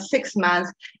spent about 6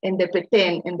 months in the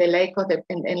Petén, in the lake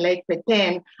in Lake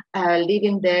Petén,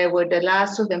 living there with the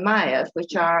last of the Mayas,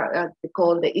 which are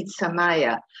called the Itza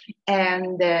Maya.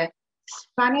 And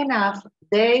funny enough,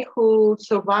 they who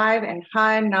survive in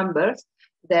higher numbers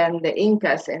than the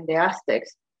Incas and the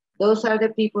Aztecs, those are the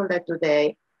people that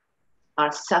today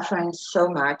are suffering so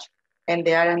much, and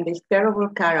they are in these terrible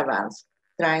caravans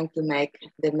trying to make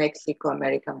the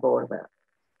Mexico-American border.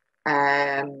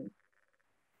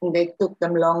 They took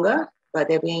them longer, but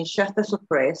they're being just as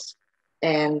oppressed,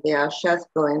 and they are just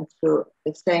going through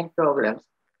the same problems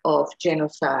of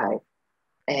genocide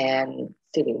and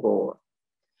civil war.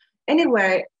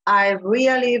 Anyway, I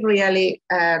really, really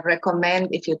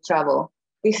recommend, if you travel,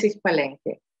 visit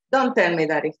Palenque. Don't tell me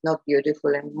that it's not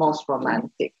beautiful and most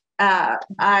romantic.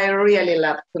 I really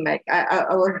love to make,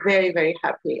 I was very, very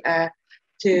happy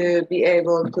to be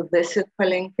able to visit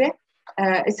Palenque.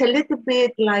 It's a little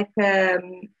bit like, I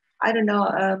don't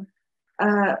know,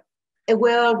 a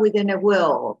world within a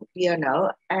world, you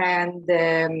know, and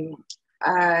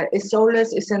it's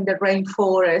in the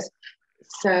rainforest.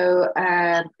 So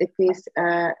it is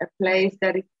a place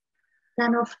that it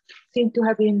kind of seems to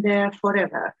have been there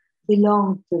forever,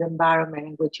 belong to the environment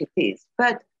in which it is.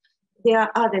 But there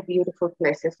are other beautiful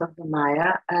places of the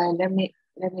Maya. Let me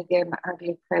get my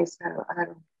ugly face out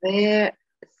of there.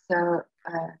 So,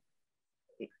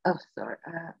 oh, sorry.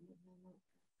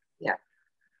 Yeah,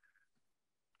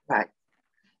 right.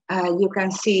 You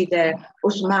can see the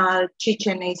Uxmal,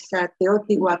 Chichen Itza,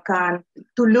 Teotihuacan,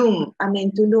 Tulum. I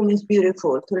mean, Tulum is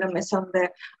beautiful. Tulum is on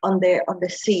the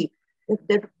sea.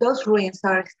 Those ruins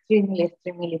are extremely,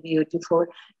 extremely beautiful.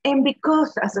 And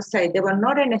because, as I say, they were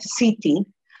not in a city.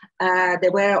 They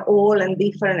were all in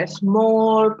different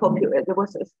small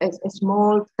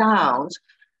small towns.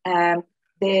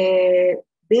 The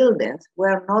buildings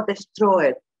were not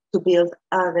destroyed to build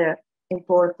other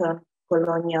important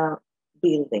colonial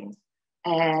buildings.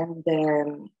 And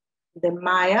the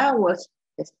Maya was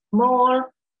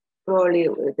small, probably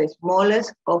the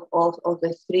smallest of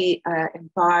the three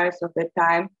empires of the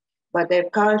time, but their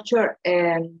culture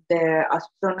and their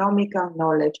astronomical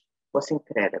knowledge was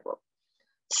incredible.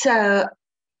 So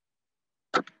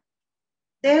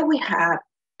there we have,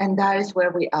 and that is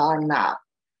where we are now.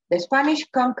 The Spanish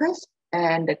conquest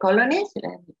and the colonies.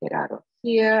 Let me get out of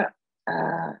here.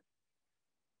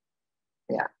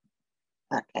 Yeah,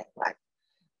 okay, right.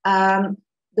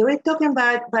 We're talking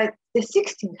about by the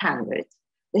 1600s.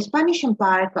 The Spanish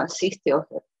Empire consisted of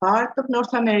a part of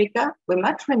North America. We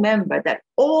must remember that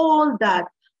all that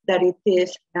it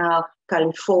is now,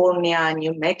 California,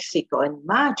 New Mexico, and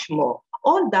much more,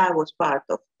 all that was part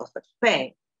of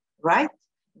Spain, right?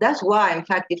 That's why, in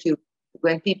fact,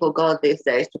 when people go these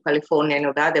days to California and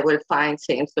all that, they will find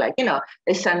things like, you know,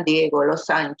 San Diego, Los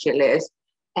Angeles,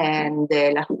 and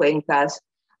Las Cuencas.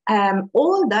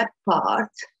 All that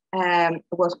part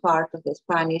was part of the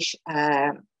Spanish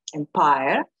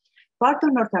Empire, part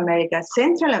of North America,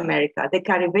 Central America, the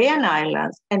Caribbean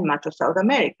islands, and much of South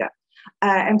America.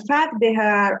 In fact, they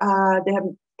have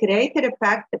created a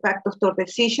pact, the Pact of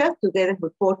Tordesillas, together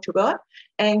with Portugal,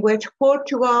 in which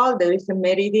Portugal, there is a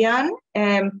meridian,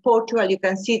 and Portugal, you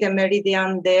can see the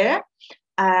meridian there,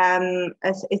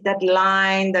 is that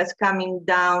line that's coming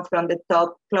down from the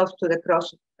top, close to the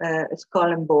cross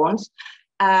skull and bones.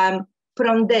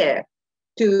 From there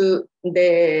to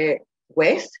the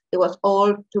west, it was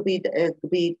all to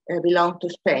belong to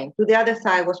Spain. To the other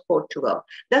side was Portugal.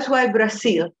 That's why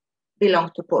Brazil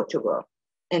belonged to Portugal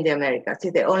in the Americas.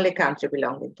 It's the only country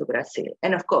belonging to Brazil.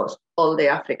 And of course, all the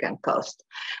African coast.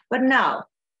 But now,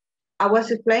 I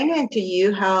was explaining to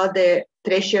you how the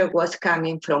treasure was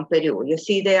coming from Peru. You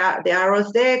see the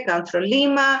arrows there come from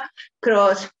Lima,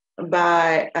 crossed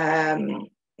by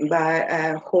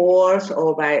horse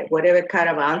or by whatever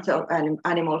caravans of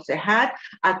animals they had,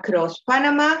 across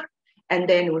Panama, and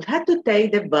then we had to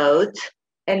take the boat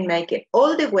and make it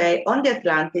all the way on the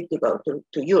Atlantic to go to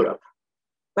Europe.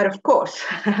 But of course,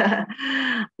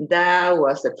 that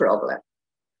was the problem.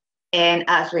 And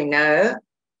as we know,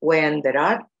 when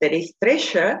there is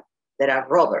treasure, there are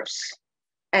robbers.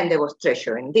 And there was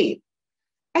treasure indeed.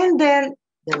 And then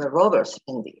there were robbers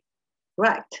indeed.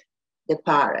 Right, the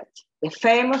pirates, the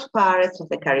famous pirates of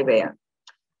the Caribbean.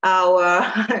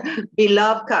 Our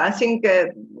beloved, I think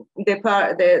there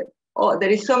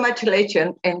is so much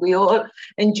legend and we all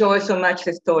enjoy so much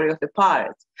the story of the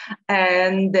pirates.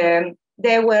 And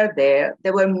they were there.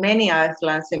 There were many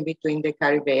islands in between the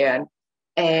Caribbean,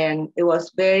 and it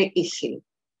was very easy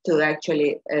to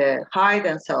actually hide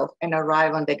themselves and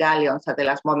arrive on the galleons at the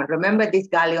last moment. Remember, these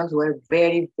galleons were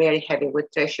very, very heavy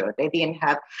with treasure. They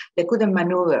couldn't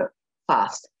maneuver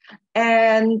fast.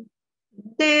 And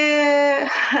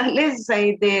let's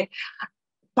say the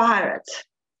pirates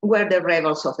were the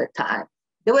rebels of the time.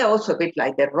 They were also a bit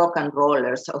like the rock and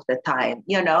rollers of the time,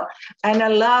 you know. And I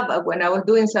love, when I was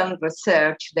doing some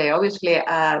research, they obviously,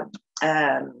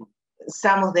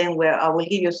 some of them were, I will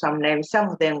give you some names, some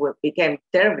of them became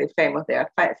terribly famous. They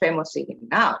are famous even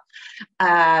now.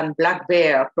 Black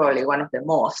Bear, probably one of the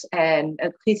most. And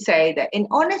he said that in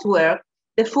honest work,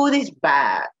 the food is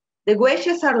bad, the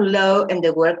wages are low, and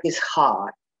the work is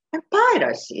hard. And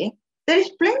piracy, there is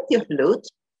plenty of loot,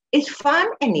 it's fun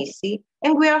and easy,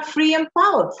 and we are free and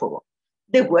powerful.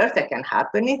 The worst that can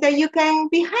happen is that you can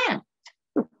be hanged.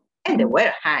 And they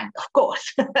were hanged, of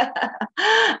course.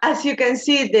 As you can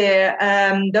see there,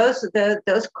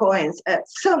 those coins,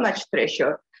 so much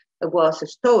treasure was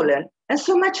stolen, and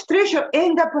so much treasure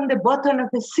ended up on the bottom of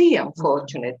the sea,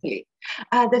 unfortunately.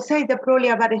 They say that probably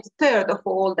about a third of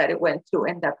all that it went through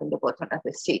ended up in the bottom of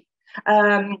the sea.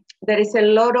 There is a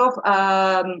lot of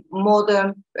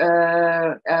modern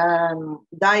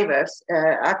divers,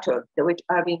 actually, which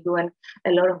have been doing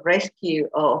a lot of rescue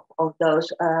of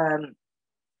those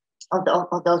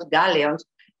galleons,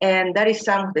 and that is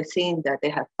some of the things that they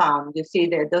have found. You see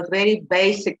that those very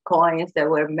basic coins that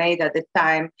were made at the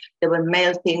time, they were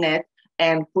melting it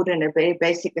and put in a very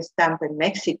basic stamp in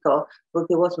Mexico, but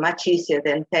it was much easier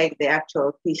than take the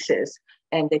actual pieces,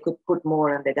 and they could put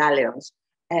more on the galleons.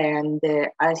 And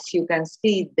as you can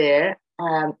see there,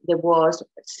 there was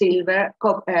silver,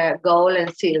 gold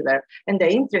and silver. And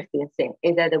the interesting thing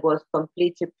is that it was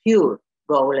completely pure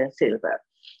gold and silver.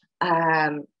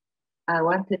 I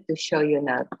wanted to show you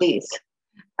now this.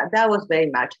 That was very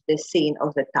much the scene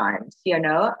of the times, you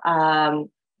know.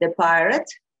 The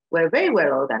pirates were very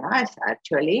well organized,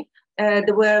 actually. They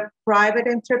were private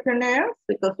entrepreneurs,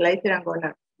 because later I'm going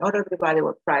to, not everybody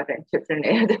was private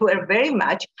entrepreneurs. They were very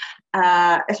much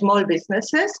small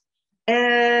businesses.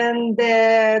 And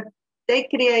they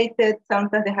created,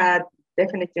 sometimes they had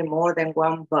definitely more than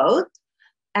one boat.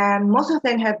 And most of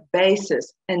them have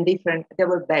bases in different, they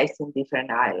were based in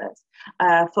different islands.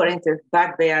 For instance,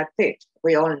 Black Bear Fish,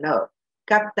 we all know.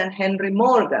 Captain Henry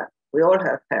Morgan, we all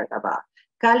have heard about.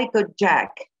 Calico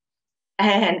Jack.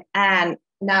 And Anne.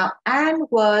 Now, Anne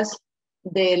was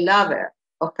the lover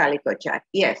of Calico Jack.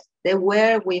 Yes, there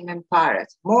were women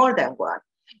pirates, more than one.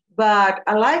 But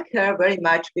I like her very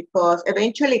much because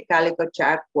eventually Calico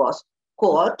Jack was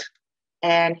caught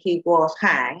and he was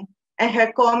hanged. And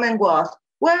her comment was,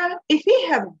 well, if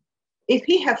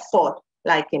he had fought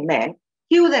like a man,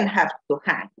 he wouldn't have to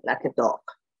hang like a dog.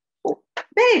 Oh,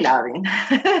 very loving,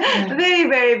 very,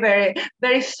 very, very,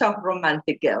 very soft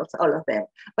romantic girls, all of them.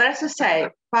 But as I say,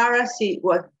 piracy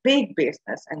was big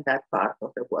business in that part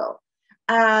of the world.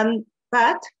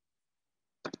 But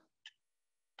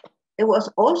it was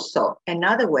also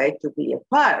another way to be a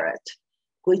pirate,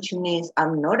 which means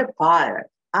I'm not a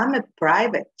pirate, I'm a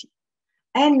private.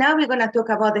 And now we're going to talk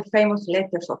about the famous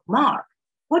letters of marque.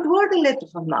 What were the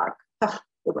letters of marque? Oh,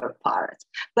 they were pirates.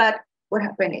 But what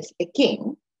happened is a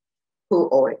king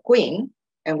or a queen,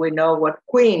 and we know what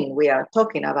queen we are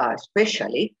talking about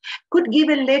especially, could give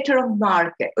a letter of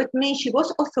marque. It means she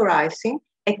was authorizing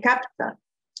a captain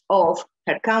of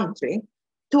her country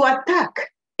to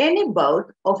attack any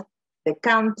boat of the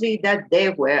country that they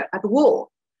were at war.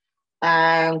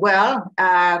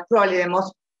 Probably the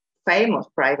most famous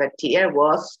privateer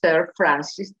was Sir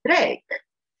Francis Drake.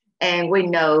 And we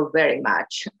know very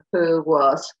much who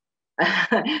was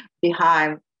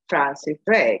behind Francis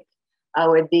Drake,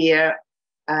 our dear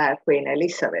Queen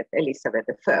Elizabeth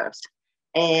I.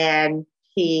 And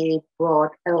he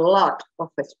brought a lot of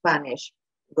Spanish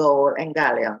gold and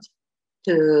galleons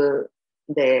to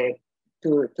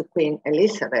Queen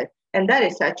Elizabeth. And that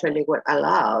is actually what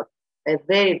allowed a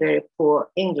very, very poor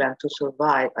England to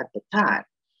survive at the time.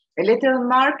 A little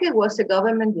market was a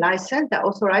government license that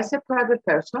authorized a private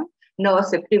person, known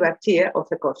as a privateer of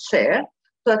a corsair,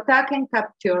 to attack and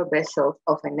capture vessels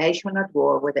of a nation at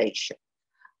war with Asia.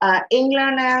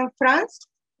 England and France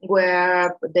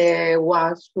were the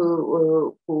ones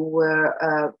who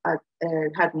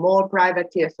had more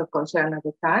privateers of concern at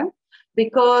the time,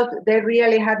 because they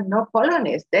really had no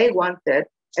colonies. They wanted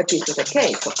a piece of the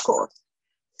cake, of course.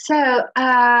 So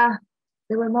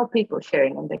there were more people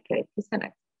sharing on the cake, isn't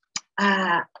it?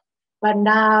 But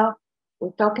now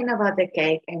we're talking about the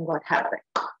cake and what happened.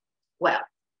 Well,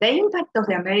 the impact of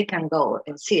the American gold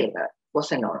and silver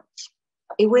was enormous.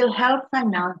 It will help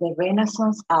finance the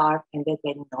Renaissance art and the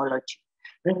technology.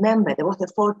 Remember, there was the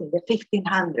 14, the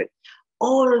 1500s.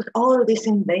 All these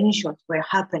inventions were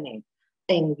happening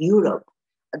in Europe.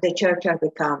 The church had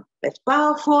become less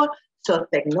powerful, so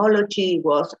technology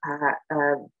was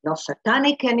not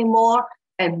satanic anymore,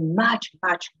 and much,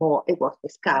 much more it was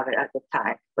discovered at the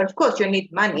time. But of course, you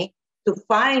need money to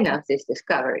finance these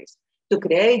discoveries, to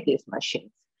create these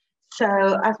machines. So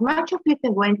as much of it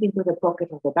went into the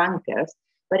pocket of the bankers,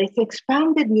 but it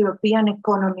expanded the European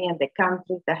economy and the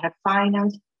countries that had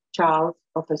financed Charles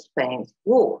of Spain's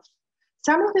wars.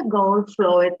 Some of the gold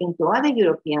flowed into other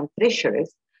European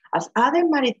treasuries as other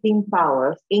maritime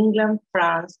powers, England,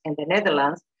 France, and the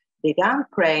Netherlands, began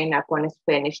preying upon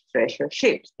Spanish treasure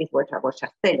ships, is what I was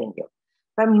just telling you.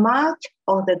 But much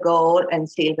of the gold and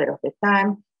silver of the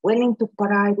time went into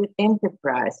private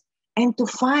enterprise and to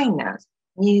finance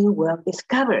new world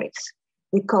discoveries.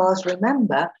 Because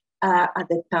remember, at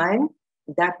the time,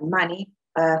 that money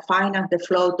financed the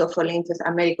float of, for instance,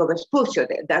 Amerigo Vespuccio,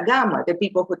 the Gama, the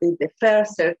people who did the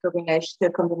first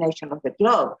circumnavigation of the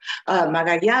globe,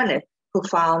 Magallanes, who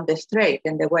found the strait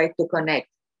and the way to connect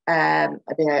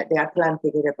the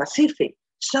Atlantic with the Pacific.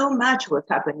 So much was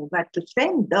happening, but to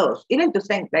send those, even to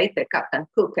send later Captain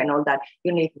Cook and all that,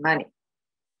 you need money.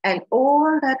 And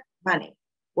all that money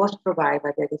was provided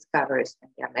by the discoveries in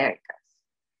the Americas.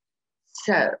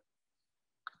 So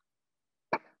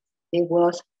it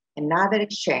was another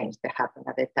exchange that happened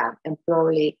at the time, and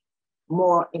probably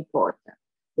more important,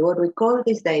 what we call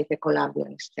these days the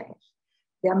Columbian Exchange.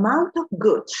 The amount of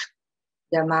goods,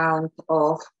 the amount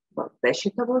of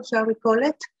vegetables, shall we call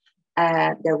it,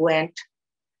 they went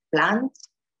plants,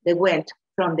 they went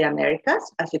from the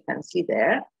Americas, as you can see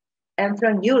there, and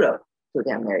from Europe to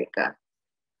the Americas.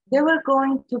 They were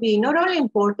going to be not only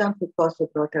important because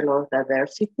it brought a lot of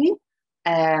diversity,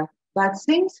 but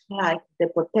things like the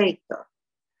potato,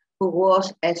 who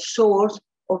was a source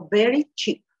of very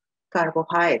cheap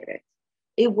carbohydrates.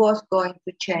 It was going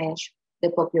to change the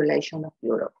population of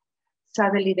Europe.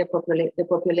 Suddenly, the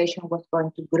population was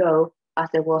going to grow as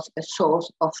there was a source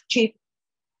of cheap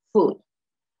food.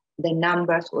 The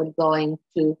numbers were going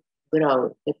to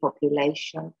grow. The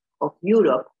population of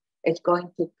Europe is going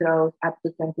to grow up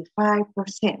to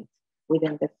 25%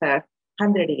 within the first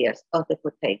 100 years of the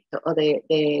potato, or the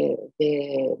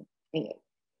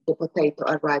potato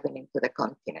arriving into the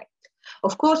continent.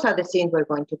 Of course, other things were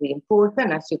going to be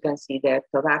important. As you can see there,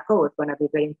 tobacco was going to be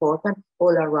very important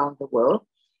all around the world.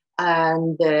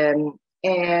 And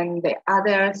the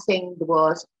other thing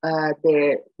was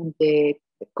the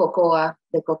cocoa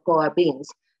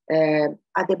beans.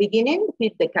 At the beginning,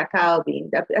 with the cacao bean,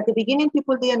 at the beginning,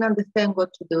 people didn't understand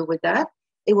what to do with that.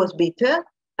 It was bitter,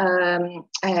 and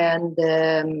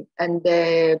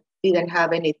they didn't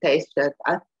have any taste.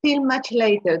 Until much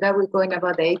later, that was going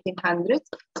about the 1800s,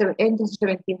 so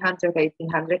 1700,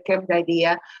 1800, came the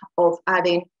idea of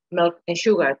adding milk and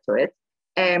sugar to it.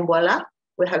 And voila,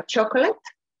 we have chocolate,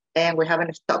 and we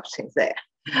haven't stopped since there.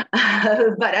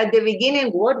 But at the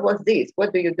beginning, what was this?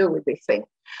 What do you do with this thing?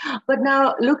 But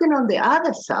now, looking on the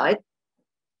other side,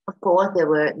 of course, there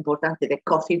were important the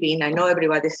coffee bean. I know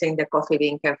everybody's saying the coffee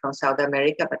bean came from South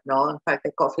America, but no, in fact,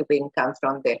 the coffee bean comes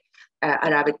from the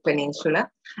Arabic Peninsula.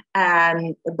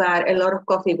 But a lot of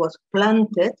coffee was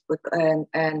planted in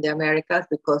the Americas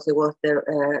because it was the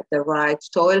right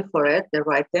soil for it, the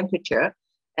right temperature.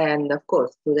 And of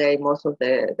course, today, most of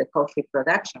the coffee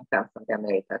production comes from the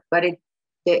Americas, but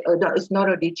it's not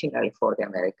originally for the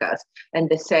Americas. And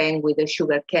the same with the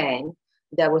sugar cane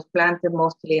that was planted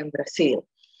mostly in Brazil.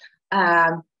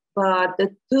 But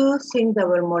the two things that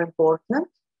were more important,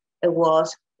 it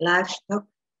was livestock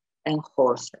and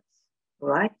horses,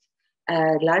 right?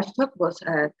 Livestock was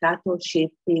cattle,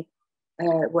 sheep, pig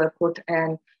were put,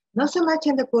 and not so much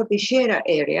in the Cordillera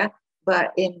area,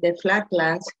 but in the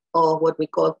flatlands of what we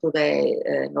call today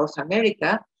North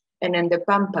America, and in the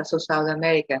Pampas of South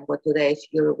America, what today is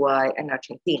Uruguay and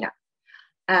Argentina.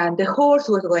 And the horse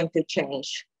was going to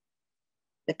change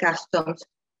the customs,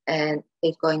 and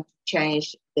it's going to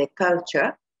change the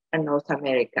culture in North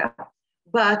America.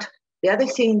 But the other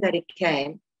thing that it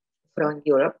came from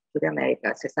Europe to the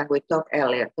Americas, as we talked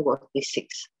earlier, was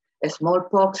disease.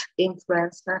 Smallpox,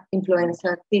 influenza,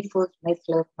 typhus,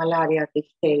 measles, malaria,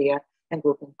 diphtheria, and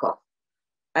whooping cough.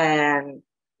 And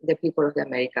the people of the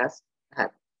Americas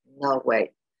had no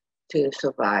way to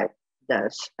survive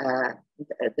those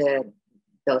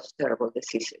terrible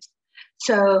diseases.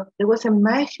 So there was a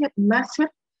massive,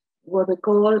 what we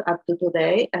call up to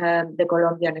today, the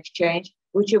Colombian exchange,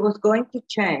 which was going to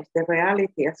change the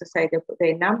reality. As I say,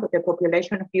 the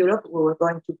population of Europe were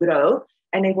going to grow,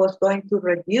 and it was going to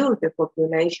reduce the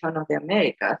population of the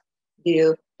Americas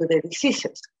due to the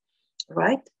diseases,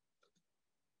 right?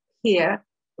 Here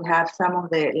we have some of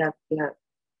the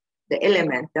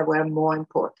elements that were more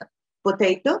important.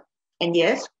 Potato, and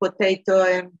yes, potato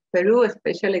in Peru,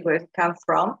 especially where it comes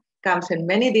from, comes in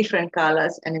many different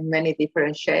colors and in many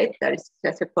different shapes. That is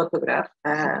just a photograph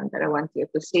that I want you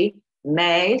to see.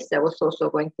 Maize, that was also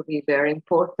going to be very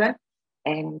important,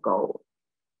 and gold.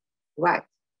 Right,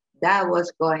 that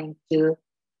was going to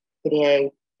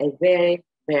create a very,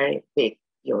 very big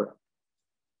Europe.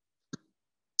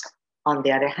 On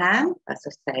the other hand, as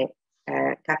I say,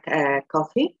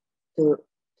 coffee to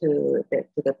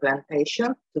the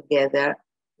plantation together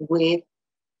with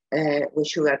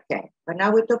sugar cane. But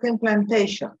now we're talking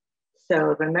plantation.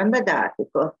 So remember that,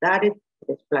 because that is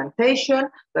plantation,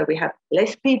 where we have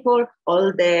less people,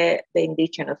 all the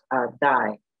indigenous are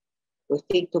dying. We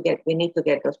need to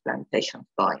get those plantations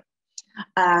going.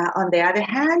 On the other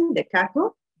hand, the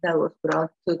cattle that was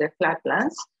brought to the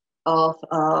flatlands of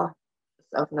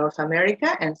North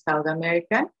America and South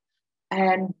America,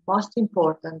 and most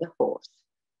important, the horse.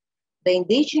 The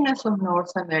indigenous of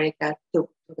North America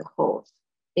took to the horse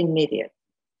immediately.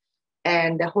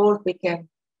 And the horse became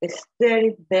a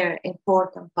very, very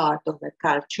important part of the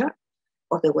culture,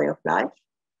 of the way of life,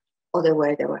 of the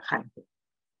way they were hunting.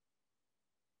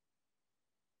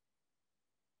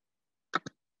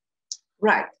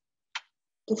 Right.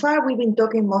 So far, we've been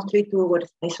talking mostly towards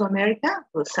Mesoamerica,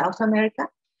 or South America,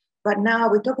 but now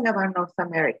we're talking about North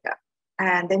America.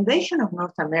 And the invasion of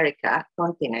North America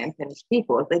continent and its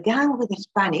people began with the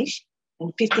Spanish in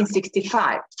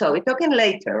 1565. So we're talking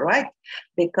later, right?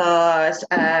 Because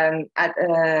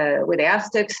with the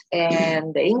Aztecs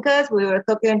and the Incas, we were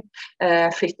talking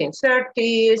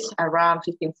 1530s, around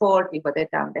 1540, by the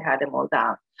time they had them all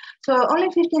down. So only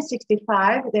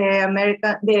 1565,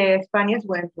 the Spaniards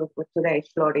went to today's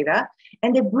Florida,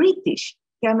 and the British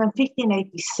came in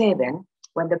 1587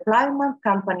 when the Plymouth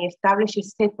Company established a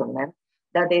settlement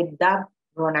that they dubbed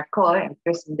Ronacoy in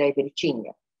present-day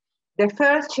Virginia. The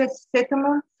first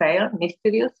settlement failed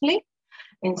mysteriously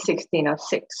in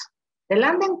 1606. The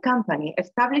London Company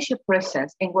established a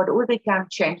presence in what would become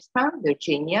Jamestown,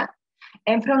 Virginia,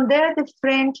 and from there the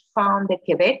French founded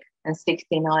Quebec in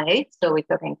 1608, so we're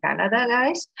talking Canada,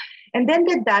 guys. And then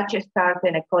the Dutch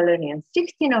started a colony in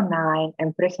 1609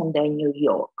 in present-day New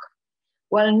York.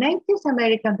 While Native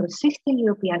Americans resisting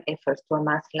European efforts to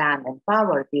amass land and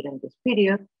power during this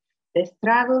period, the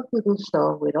struggle to do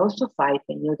so will also fight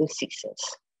the new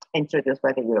diseases introduced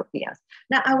by the Europeans.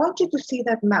 Now, I want you to see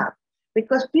that map,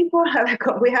 because people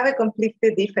we have a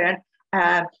completely different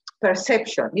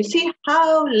perception. You see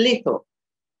how little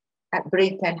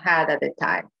Britain had at the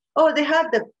time. Oh, they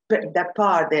had the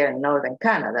part there in northern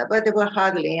Canada, but there was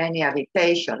hardly any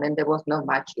habitation, and there was not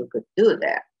much you could do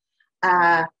there.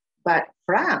 But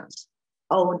France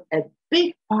owned a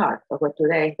big part of what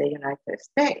today is the United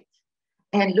States.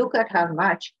 And look at how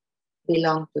much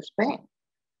belonged to Spain.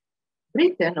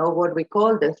 Britain, or what we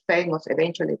call the famous,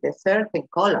 eventually the 13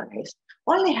 colonies,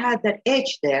 only had that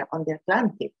edge there on the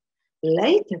Atlantic.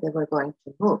 Later, they were going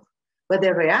to move. But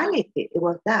the reality, it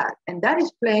was that. And that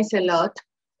explains a lot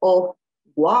of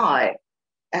why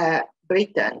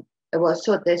Britain was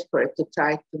so desperate to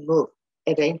try to move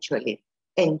eventually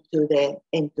into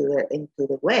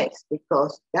the West,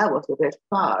 because that was the best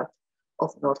part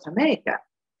of North America.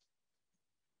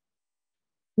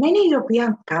 Many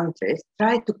European countries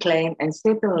tried to claim and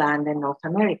settle land in North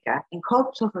America in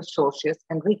hopes of resources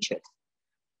and riches.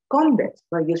 Convicts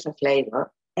were used as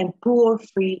labor, and poor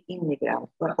free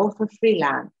immigrants were offered free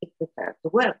land if prepared to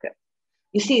work it.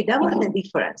 You see, that was the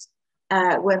difference.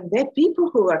 When the people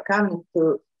who were coming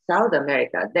to South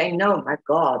America, they know, my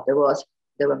God, there were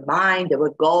mines, there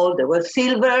were gold, there was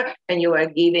silver, and you were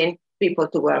giving people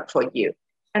to work for you.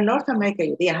 And North America,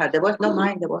 you didn't have, there was no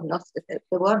mine, there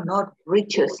were not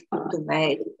riches to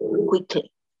make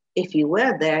quickly. If you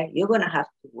were there, you're going to have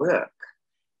to work,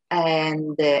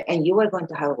 and you were going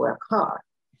to have to work hard,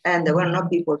 and there were no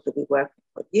people to be working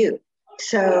for you.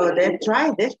 So they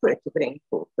tried desperate to bring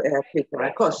people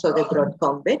across. So they brought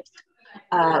convicts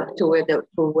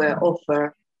who were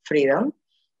offered freedom.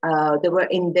 They were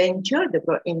indentured. They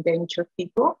brought indentured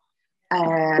people.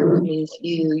 And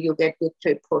you get your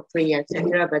trip for free,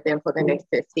 etc. But then for the next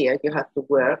 6 years, you have to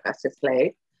work as a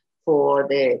slave for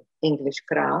the English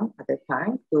crown at the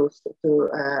time to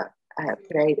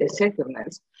create the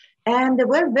settlements. And they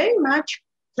were very much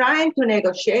trying to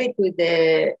negotiate with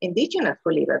the indigenous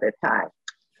who lived at the time.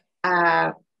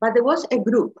 But there was a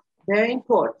group, very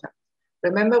important.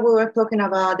 Remember, we were talking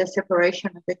about the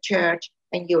separation of the church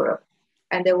and Europe.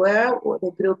 And there were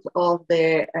the group of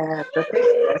the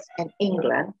Protestants in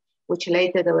England, which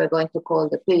later they were going to call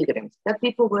the Pilgrims. The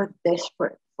people were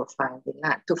desperate for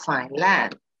to find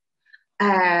land.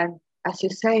 And as you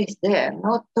say, it's there.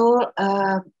 Not all,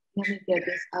 let me get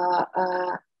this,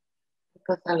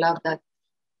 because I love that.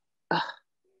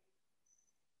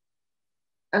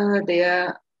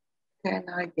 There, can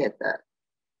I get that?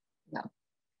 No.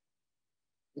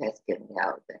 Let's get me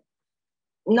out there.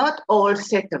 Not all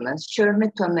settlements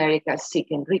journey to America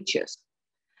seeking riches.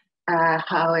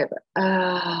 However,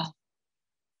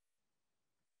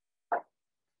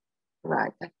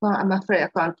 right, I'm afraid I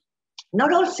can't.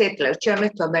 Not all settlers journey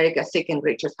to America seeking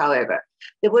riches, however.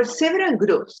 There were several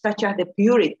groups, such as the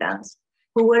Puritans,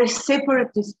 who were a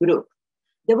separatist group.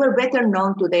 They were better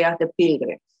known today as the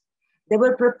Pilgrims. They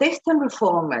were Protestant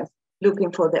reformers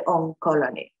looking for their own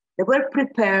colony. They were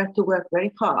prepared to work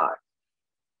very hard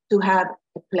to have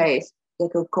a place they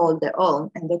could call their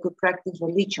own, and they could practice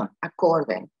religion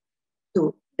according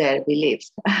to their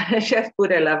beliefs. I just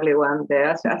put a lovely one there.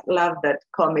 I just love that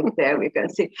comic there. We can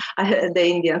see the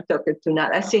Indians talking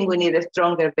tonight. I think we need a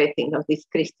stronger vetting of these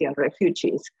Christian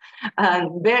refugees.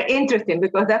 Very interesting,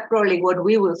 because that's probably what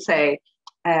we will say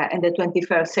in the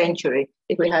 21st century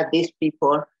if we had these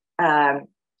people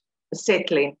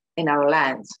settling in our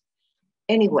lands.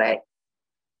 Anyway,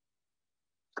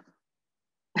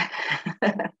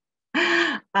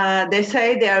 they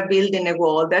say they are building a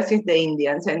wall. That is the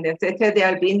Indians, and they say they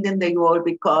are building the wall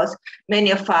because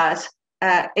many of us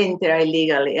enter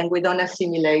illegally and we don't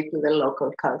assimilate to the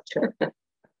local culture.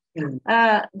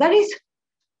 That is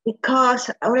because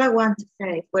all I want to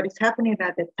say is what is happening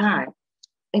at the time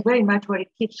is very much what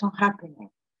it keeps on happening.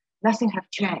 Nothing has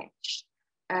changed,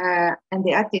 and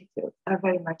the attitudes are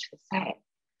very much the same.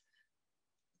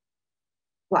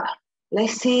 Well,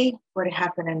 let's see what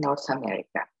happened in North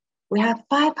America. We have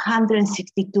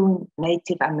 562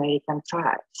 Native American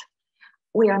tribes.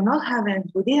 We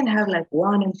didn't have like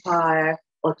one empire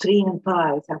or three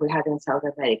empires that we had in South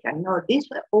America. No, these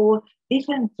were all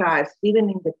different tribes, even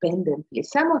independently.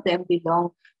 Some of them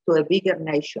belonged to a bigger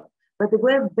nation, but they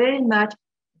were very much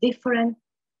different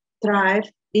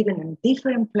tribes, even in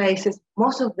different places.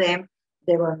 Most of them,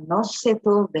 they were not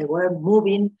settled, they were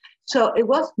moving. So it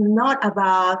was not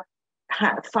about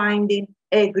finding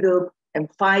a group and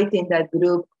fighting that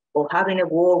group or having a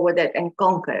war with it and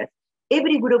conquer it.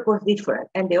 Every group was different,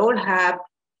 and they all have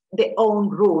their own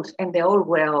rules and their own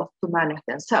way to manage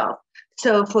themselves.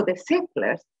 So for the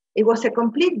settlers, it was a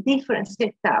complete different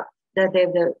setup that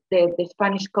the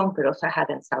Spanish conquerors had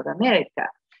in South America.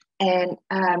 And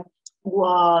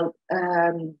while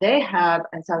they have,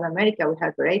 in South America, we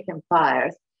had great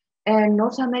empires. And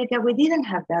North America, we didn't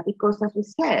have that because, as we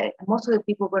said, most of the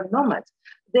people were nomads.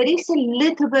 There is a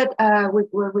little bit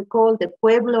what we call the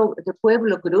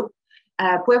Pueblo group.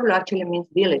 Pueblo actually means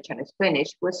village in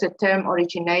Spanish, was a term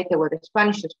originated with the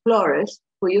Spanish explorers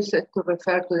who used it to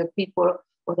refer to the people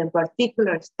with a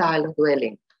particular style of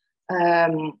dwelling.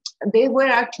 They were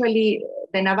actually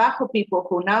the Navajo people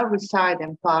who now reside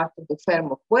in part of the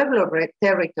Fermo Pueblo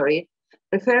territory,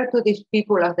 refer to these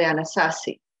people as the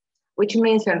Anasazi, which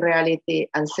means in reality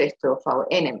ancestor of our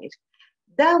enemies.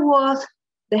 That was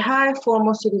the high form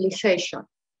of civilization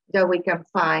that we can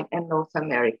find in North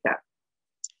America.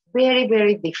 Very,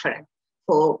 very different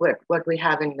for what we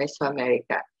have in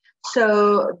Mesoamerica.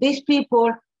 So these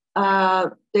people,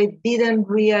 they didn't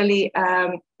really,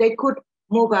 they could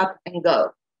move up and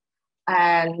go.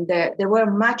 And they were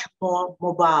much more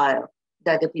mobile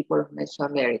than the people of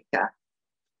Mesoamerica.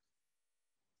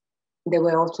 there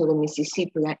were also the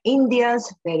Mississippian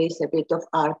Indians. There is a bit of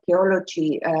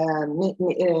archaeology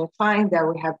find that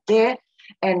we have there.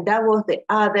 And that was the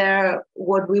other,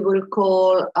 what we will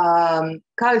call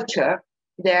culture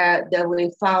that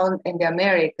we found in the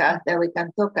Americas that we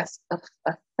can talk as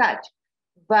such.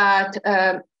 But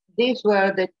these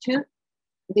were the two.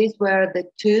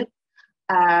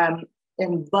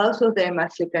 And both of them,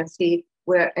 as you can see,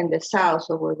 were in the south,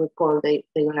 or what we call the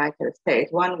United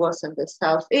States. One was in the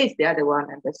southeast, the other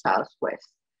one in the southwest.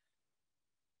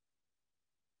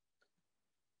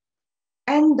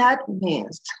 And that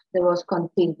means there was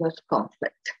continuous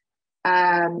conflict.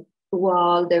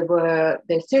 While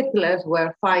the settlers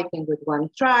were fighting with one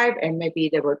tribe, and maybe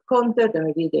they were countered, and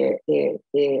maybe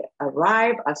they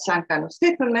arrived at some kind of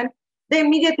settlement, they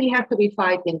immediately have to be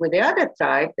fighting with the other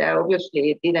tribe that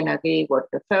obviously didn't agree what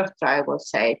the first tribe was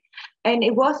saying. And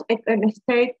it was in a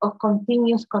state of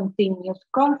continuous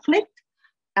conflict,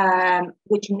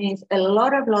 which means a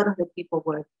lot of the people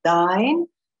were dying,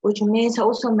 which means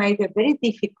also made it very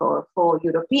difficult for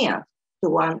Europeans to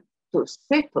want to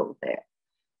settle there.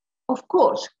 Of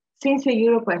course, since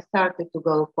Europe has started to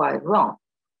go quite wrong,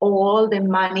 all the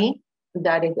money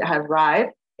that it has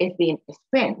arrived is being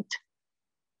spent.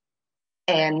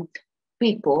 And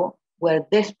people were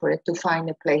desperate to find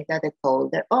a place that they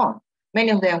called their own.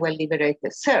 Many of them were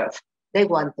liberated serfs. They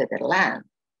wanted their land.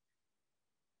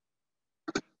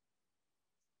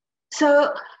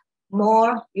 So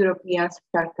more Europeans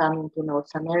start coming to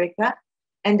North America,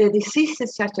 and the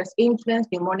diseases such as influenza,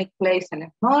 pneumonic plague,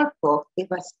 and smallpox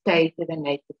devastated the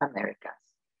Native Americans.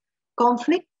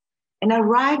 Conflict and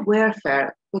allied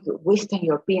warfare with Western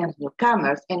European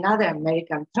newcomers and other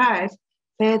American tribes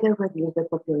further reduced the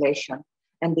population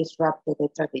and disrupted the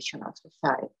traditional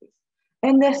societies.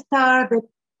 And they started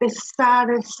the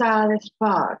saddest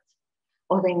part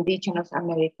of the indigenous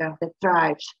Americans, the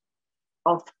tribes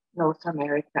of North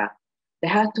America. They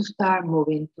had to start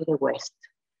moving to the West.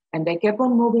 And they kept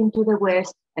on moving to the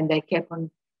West, and they kept on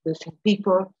losing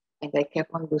people, and they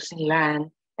kept on losing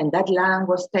land. And that land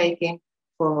was taken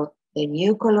for the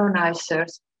new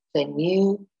colonizers, the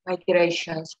new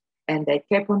migrations, and they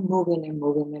kept on moving and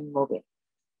moving and moving.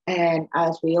 And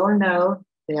as we all know,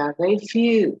 there are very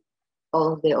few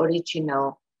of the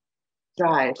original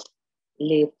tribes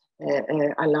lived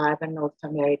alive in North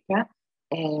America.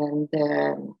 And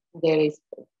there is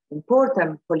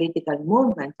important political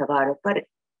movement about it, but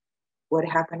what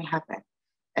happened.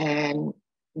 And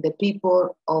the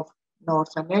people of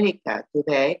North America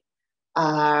today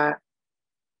are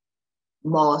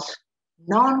most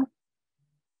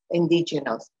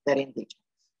non-indigenous than indigenous.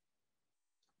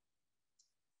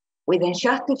 Within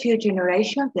just a few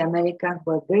generations, the Americans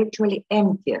were virtually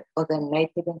emptied of their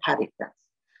native inhabitants.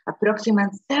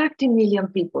 Approximately 30 million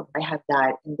people may have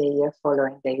died in the year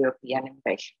following the European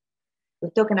invasion.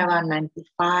 We're talking about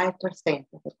 95%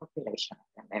 of the population of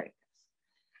the Americas.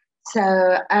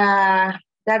 So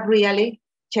that really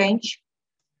changed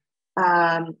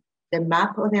the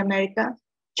map of the Americas,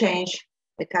 changed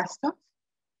the customs,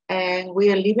 and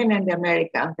we are living in the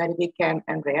Americas that became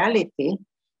in reality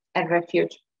a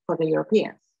refuge for the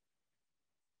Europeans.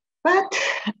 But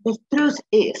the truth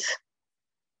is,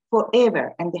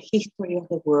 forever in the history of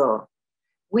the world,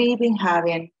 we've been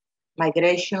having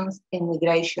migrations,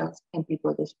 immigrations, and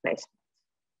people displacement.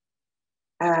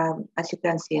 As you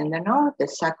can see in the north, the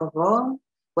sack of Rome,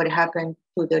 what happened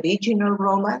to the original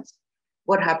Romans,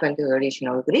 what happened to the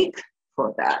original Greek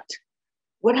for that,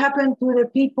 what happened to the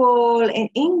people in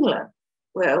England,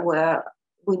 where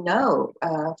we know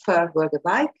first were the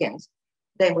Vikings,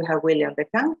 then we have William the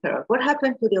Conqueror. What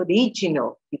happened to the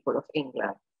original people of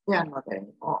England? They are not there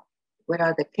anymore. Where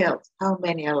are the Celts? How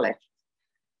many are left?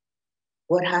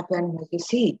 What happened, as you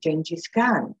see, Genghis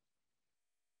Khan?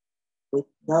 We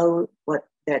know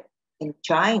that in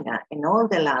China, in all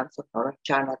the lands of North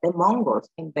China, the Mongols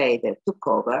invaded, took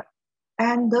over,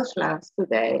 and those lands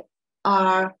today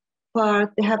are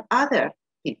part, they have other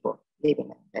people living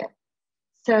in there.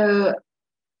 So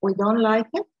we don't like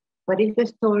it, but it's the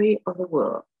story of the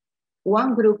world.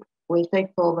 One group will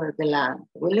take over the land,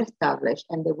 will establish,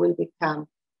 and they will become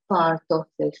part of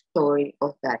the story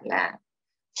of that land.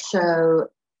 So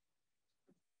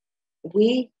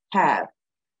we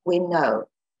know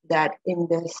that in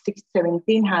the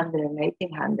 1700s and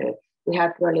 1800s, we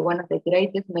had probably one of the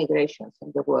greatest migrations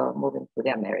in the world moving to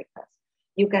the Americas.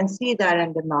 You can see that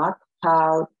in the map,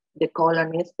 how the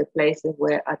colonies, the places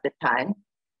were at the time.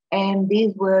 And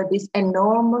these were these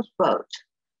enormous boats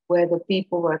where the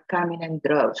people were coming in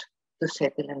droves to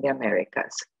settle in the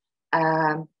Americas.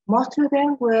 Most of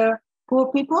them were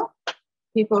poor people.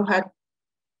 People had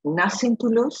nothing to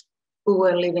lose. who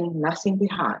were leaving nothing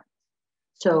behind.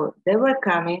 So they were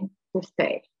coming to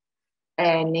stay.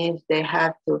 And if they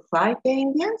had to fight the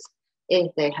Indians,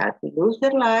 if they had to lose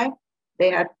their life,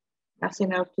 they had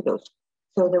nothing else to lose.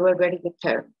 So they were very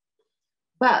determined.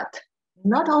 But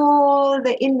not all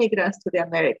the immigrants to the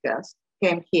Americas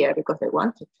came here because they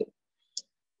wanted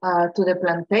to the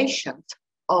plantations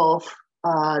of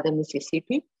the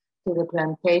Mississippi, to the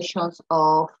plantations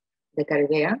of the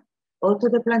Caribbean, or to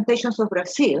the plantations of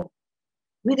Brazil.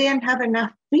 We didn't have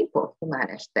enough people to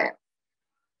manage them.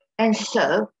 And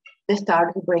so they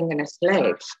started bringing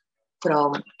slaves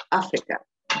from Africa.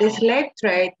 The slave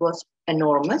trade was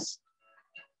enormous.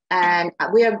 And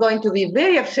we are going to be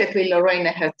very upset with Lorraine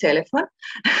and her telephone.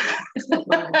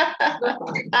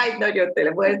 I know your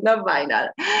telephone, it's not mine.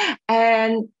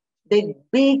 And the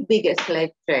biggest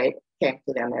slave trade came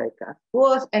to the Americas. It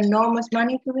was enormous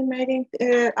money to be made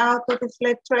out of the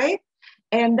slave trade.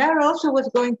 And that also was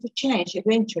going to change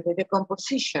eventually the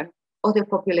composition of the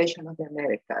population of the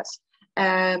Americas.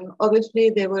 Obviously,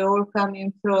 they were all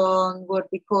coming from what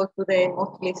we call today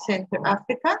mostly Central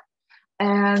Africa.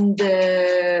 And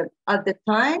at the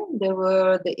time, there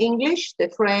were the English, the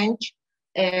French,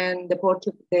 and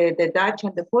the Dutch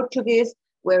and the Portuguese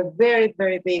were very,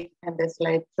 very big in the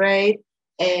slave trade.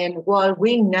 And while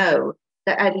we know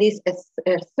that at least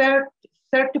 30% to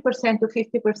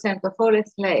 50% of all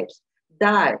slaves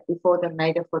died before they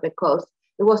made it for the coast,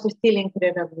 it was still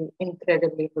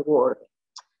incredibly rewarding.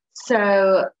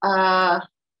 So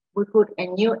we put a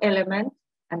new element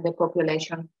in the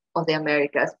population of the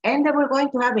Americas, and they were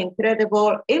going to have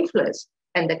incredible influence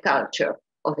in the culture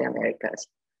of the Americas.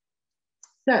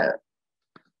 So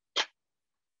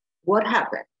what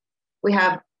happened? We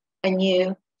have a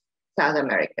new South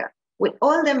America. With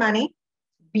all the money,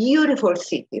 beautiful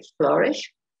cities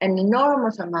flourish, an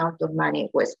enormous amount of money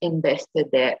was invested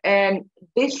there. And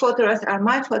these photographs are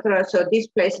my photographs, so these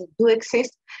places do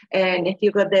exist. And if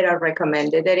you go there, I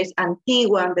recommend it. There is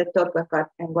Antigua on the top of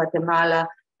in Guatemala,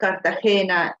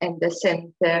 Cartagena in the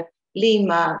center,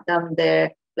 Lima down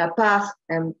there, La Paz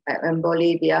in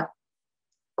Bolivia,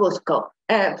 Cusco,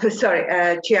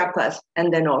 Chiapas in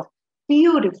the north.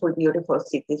 Beautiful, beautiful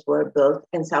cities were built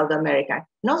in South America.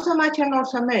 Not so much in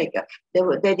North America.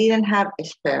 They didn't have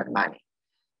spare money.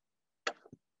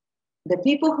 The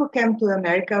people who came to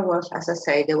America was, as I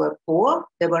say, they were poor.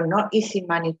 They were not easy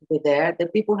money to be there. The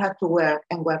people had to work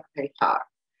and work very hard.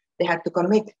 They had to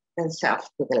commit themselves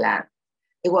to the land.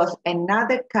 It was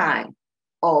another kind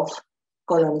of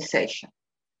colonization,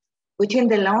 which in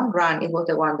the long run, it was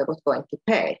the one that was going to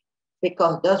pay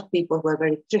because those people were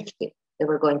very thrifty. They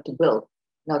were going to build,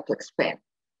 not to expand.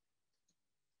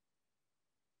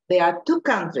 There are two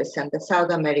countries in the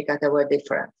South America that were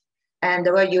different. And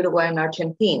there were Uruguay and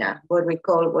Argentina, what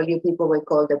you people would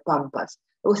call the Pampas.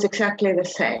 It was exactly the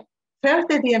same. First,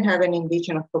 they didn't have an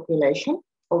indigenous population,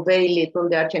 or very little,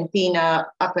 the Argentina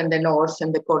up in the north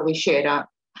and the Cordillera.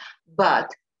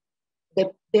 But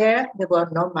there were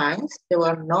no mines, there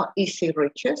were no easy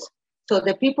riches. So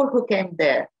the people who came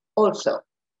there also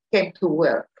came to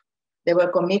work. They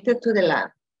were committed to the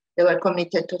land. They were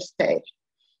committed to stay.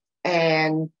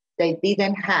 And they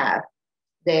didn't have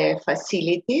the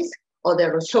facilities or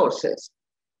the resources,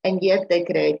 and yet they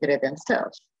created it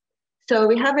themselves. So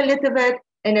we have a little bit,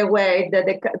 in a way, that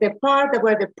the part that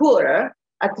were the poorer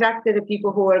attracted the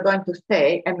people who were going to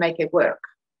stay and make it work.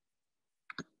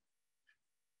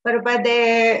 But by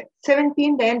the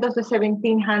end of the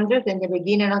 1700s and the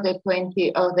beginning of the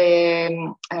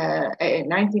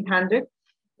 1900s,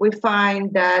 we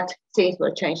find that things were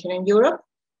changing in Europe.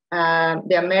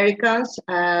 The Americans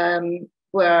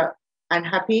were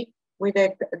unhappy with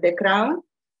the crown.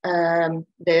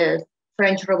 The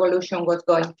French Revolution was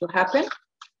going to happen.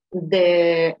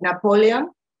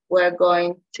 Napoleon were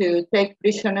going to take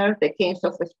prisoner the kings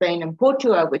of Spain and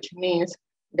Portugal, which means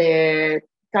the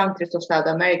countries of South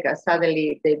America,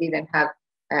 suddenly they didn't have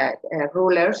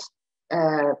rulers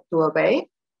to obey.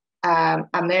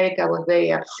 America was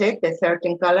very upset, the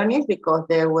 13 colonies, because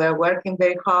they were working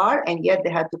very hard and yet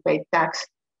they had to pay tax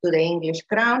to the English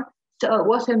crown. So it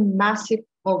was a massive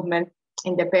movement,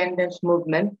 independence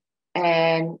movement.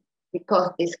 And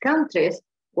because these countries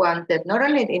wanted not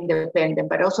only independence,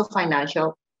 but also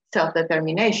financial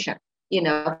self-determination. You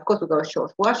know, of course, we got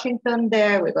George Washington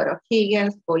there, we got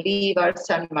O'Higgins, Bolivar,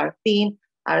 San Martin,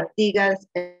 Artigas,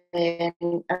 and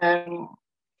the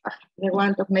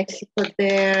one of Mexico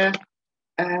there.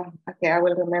 Okay, I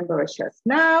will remember it just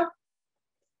now.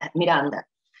 Miranda.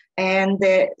 And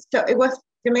so it was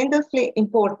tremendously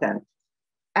important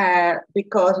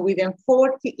because within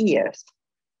 40 years,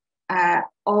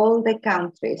 all the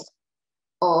countries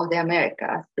of the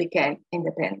Americas became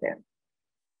independent.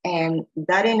 And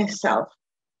that in itself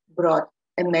brought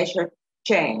a major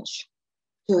change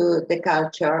to the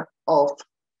culture of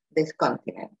this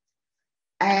continent.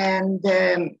 And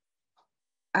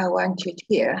I want you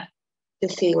here to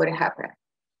see what happened.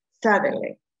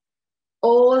 Suddenly,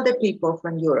 all the people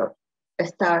from Europe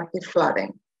started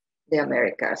flooding the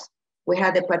Americas. We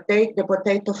had the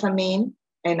potato famine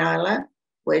in Ireland,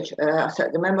 which, so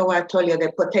remember what I told you,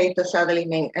 the potato suddenly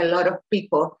meant a lot of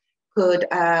people could,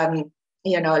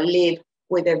 live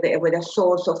with a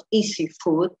source of easy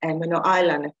food, and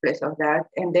Ireland is a place of that.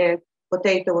 And the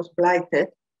potato was blighted,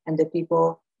 and the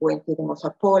people went to the most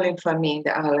appalling famine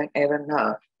the Ireland ever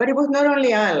known. But it was not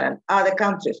only Ireland; other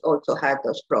countries also had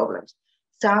those problems.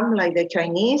 Some, like the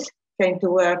Chinese, came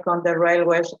to work on the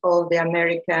railways of the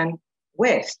American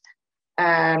West.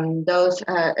 Those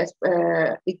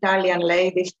Italian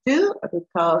ladies too,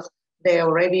 because they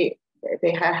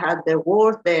had the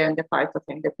wars there and the fight of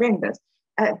independence.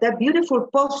 That beautiful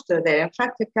poster there, in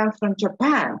fact, it comes from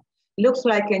Japan. Looks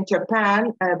like in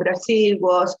Japan, Brazil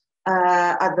was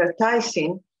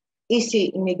advertising easy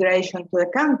immigration to the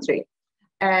country.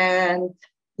 And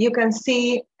you can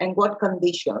see in what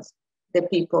conditions the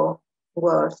people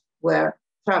were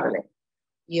traveling.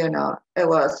 There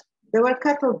were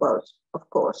cattle boats, of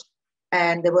course,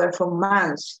 and they were for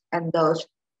months. And those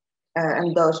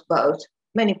boats,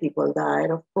 many people died,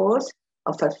 of course,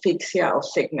 of asphyxia, of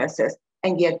sicknesses,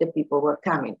 and yet the people were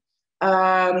coming.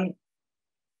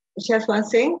 Just one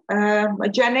thing,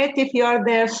 Janet, if you are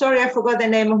there, sorry, I forgot the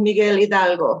name of Miguel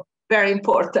Hidalgo, very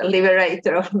important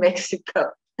liberator of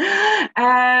Mexico.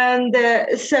 And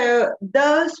so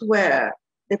those were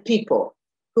the people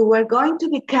who were going to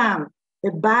become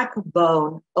the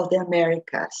backbone of the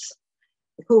Americas,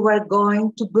 who were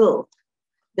going to build.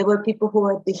 There were people who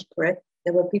were desperate.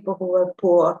 There were people who were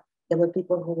poor. There were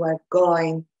people who were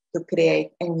going to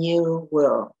create a new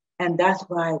world. And that's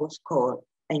why it was called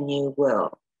a new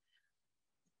world.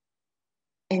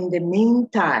 In the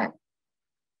meantime,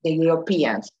 the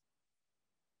Europeans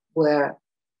were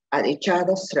at each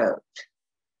other's throat.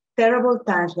 Terrible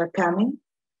times were coming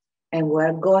and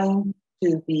were going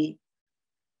to be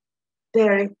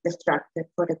very destructive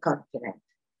for the continent.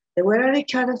 They were at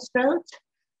each other's throat.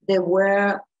 They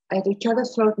were at each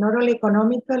other's throat, not only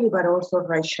economically, but also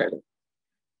racially.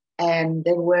 And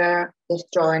they were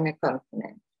destroying the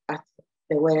continent as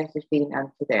the way it has been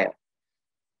unto there.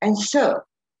 And so,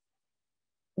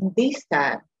 in this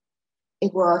time,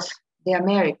 it was the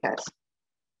Americas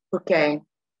who came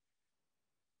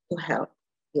to help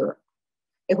Europe.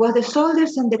 It was the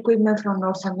soldiers and the equipment from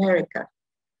North America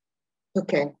who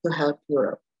came to help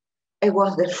Europe. It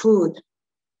was the food,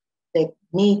 the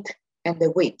meat and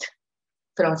the wheat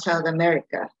from South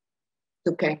America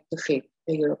who came to feed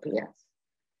the Europeans.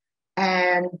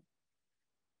 And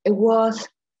it was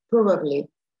probably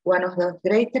one of the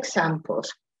great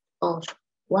examples of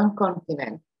one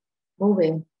continent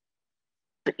moving,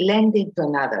 lending to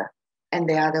another, and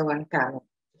the other one coming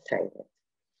to save it.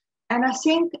 And I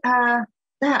think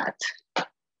that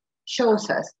shows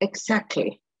us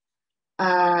exactly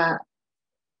the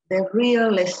real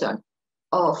lesson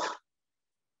of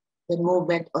the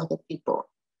movement of the people.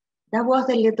 That was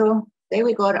there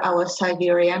we got our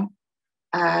Siberian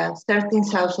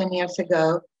 13,000 years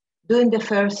ago, doing the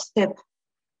first step,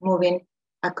 moving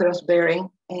across Bering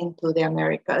into the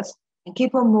Americas, and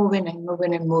keep on moving and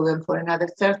moving and moving for another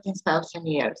 13,000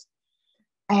 years.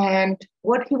 And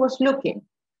what he was looking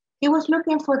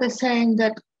for the same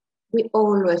that we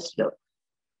always look.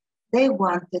 They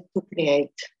wanted to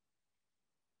create.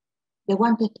 They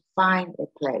wanted to find a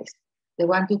place. They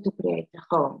wanted to create a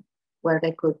home where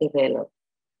they could develop.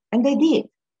 And they did.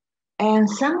 And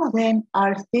some of them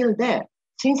are still there.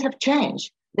 Things have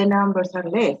changed. The numbers are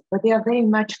less, but they are very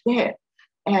much there.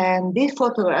 And these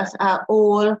photographs are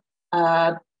all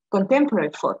contemporary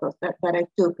photos that I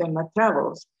took in my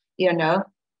travels, even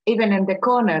in the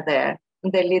corner there,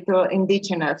 the little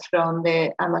indigenous from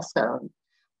the Amazon.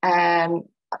 And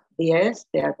yes,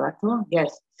 they are battle.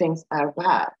 Yes, things are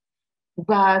bad,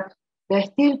 but they're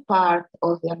still part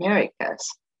of the Americas.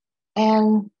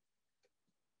 And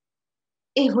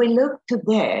if we look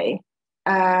today,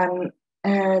 the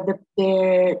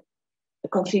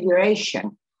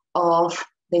configuration of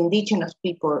the indigenous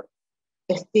people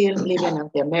still living in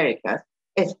the Americas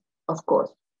is, of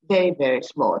course, very, very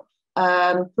small.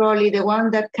 Probably the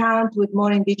ones that count with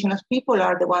more indigenous people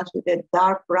are the ones with the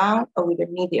dark brown or with the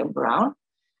medium brown.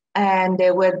 And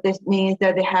this means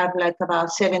that they have like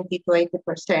about 70 to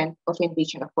 80% of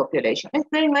indigenous population. It's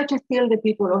very much still the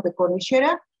people of the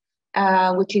Cordillera,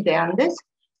 which is the Andes,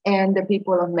 and the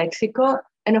people of Mexico,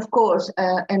 And of course,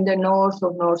 in the north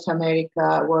of North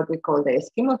America, what we call the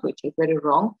Eskimos, which is very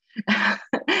wrong,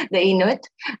 the Inuit,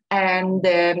 and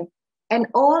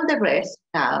all the rest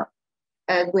now,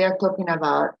 we are talking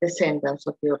about descendants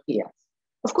of Europeans.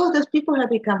 Of course, those people have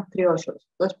become criollos.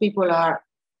 Those people are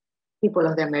people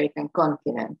of the American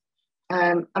continent.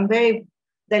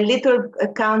 The little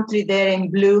country there in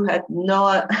blue had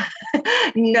no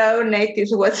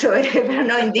natives whatsoever,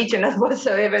 no indigenous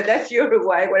whatsoever. That's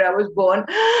Uruguay, where I was born.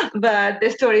 But the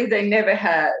story is they never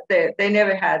had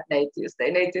natives.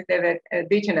 The natives never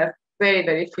indigenous. Very,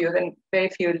 very few. Then very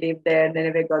few lived there. They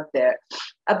never got there.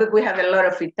 But we have a lot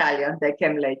of Italians that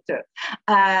came later.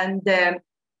 And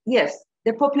yes,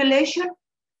 the population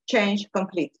changed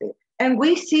completely. And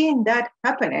we see that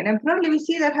happening, and probably we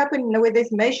see that happening with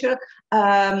this major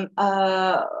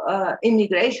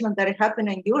immigration that is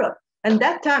happening in Europe. And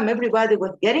that time, everybody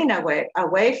was getting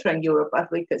away from Europe, as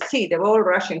we could see. They were all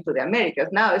rushing to the Americas.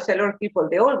 Now it's a lot of people,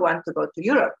 they all want to go to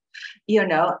Europe, you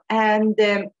know. And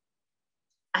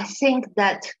I think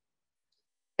that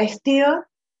still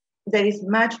there is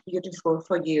much beautiful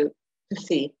for you to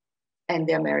see in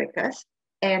the Americas.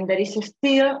 And there is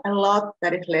still a lot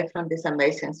that is left from these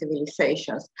amazing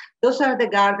civilizations. Those are the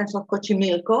gardens of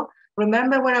Xochimilco.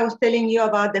 Remember when I was telling you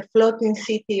about the floating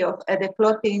city of the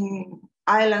floating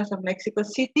islands of Mexico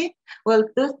City? Well,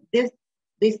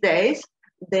 these days,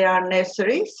 there are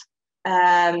nurseries.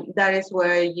 That is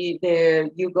where you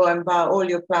go and buy all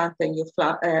your plants and your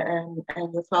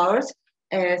flowers.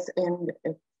 And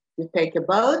you take a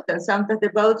boat, and sometimes the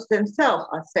boats themselves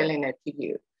are selling it to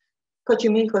you.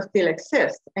 Xochimilco still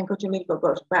exists, and Xochimilco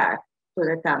goes back to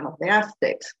the time of the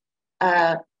Aztecs.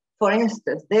 For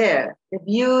instance, there, the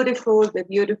beautiful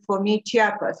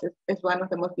Chiapas is one of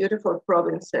the most beautiful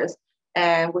provinces,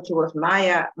 which was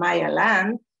Maya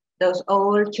land. Those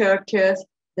old churches,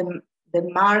 the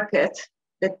market,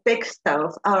 the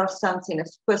textiles are something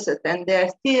exquisite, and they're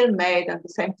still made on the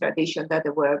same tradition that they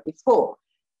were before.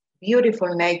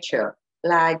 Beautiful nature,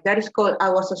 like that is called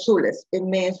aguas azules. It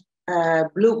means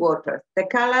blue water. The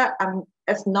color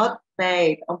is not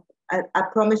made of, I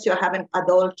promise you I haven't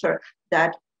adulterated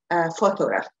that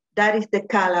photograph. That is the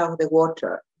color of the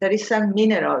water. There is some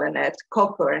mineral in it,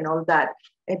 copper and all that.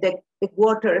 And the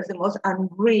water is the most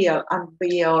unreal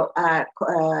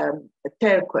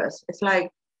turquoise. It's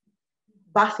like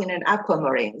bathing in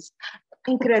aquamarines.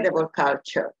 Incredible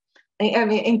culture. I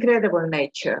mean, incredible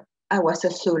nature. Aguas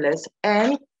azules.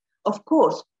 And of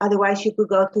course, otherwise you could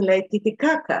go to Lake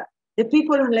Titicaca. The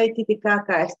people in Lake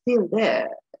Titicaca are still there.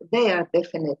 They are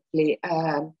definitely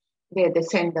the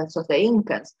descendants of the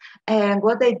Incas. And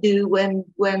what they do when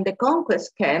the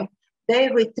conquest came, they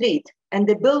retreat and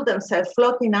they build themselves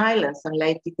floating islands on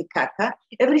Lake Titicaca.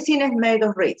 Everything is made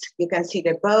of reeds. You can see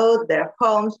the boat, their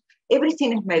homes,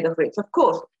 everything is made of reeds. Of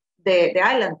course, the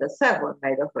islands themselves were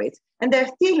made of reeds, and they're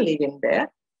still living there.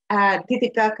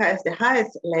 Titicaca is the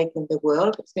highest lake in the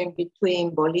world. It's in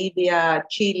between Bolivia,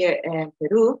 Chile, and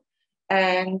Peru.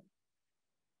 And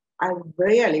I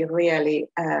really, really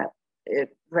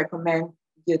recommend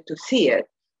you to see it,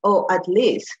 or at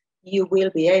least you will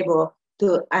be able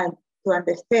to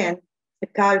understand the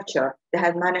culture that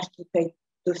has managed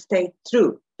to stay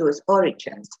true to its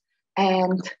origins.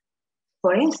 And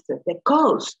for instance, the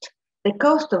coast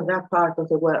of that part of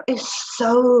the world is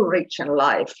so rich in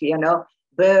life, you know,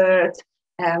 birds,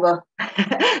 and well,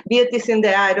 beauties in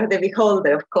the eye of the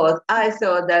beholder, of course. I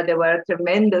saw that there were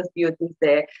tremendous beauties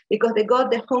there because they got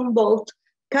the Humboldt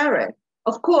current.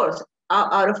 Of course,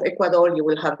 out of Ecuador, you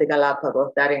will have the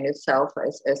Galapagos. That in itself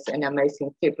is an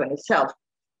amazing trip in itself.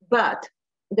 But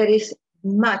there is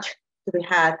much to be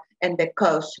had in the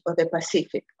coast of the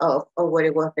Pacific, of where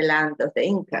it was the land of the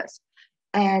Incas.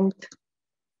 And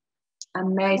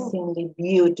amazingly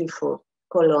beautiful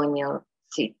colonial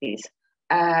cities.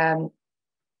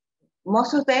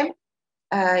 Most of them,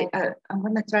 I'm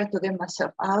going to try to get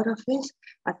myself out of this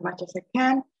as much as I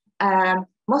can.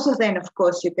 Most of them, of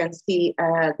course, you can see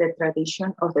the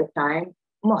tradition of the time,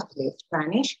 mostly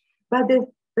Spanish. But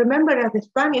remember that the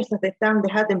Spaniards at the time,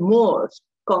 they had the Moors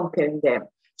conquering them.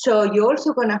 So you're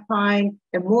also going to find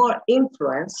a more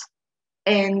influence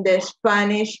in the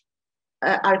Spanish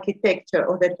architecture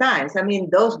of the times. I mean,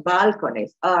 those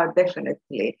balconies are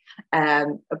definitely a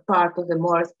part of the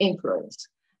Moors' influence.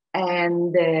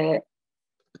 And the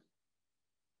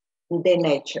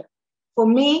nature. For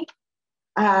me,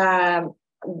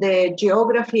 the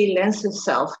geography lends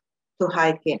itself to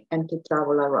hiking and to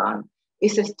travel around.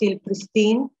 It's still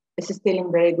pristine. It's still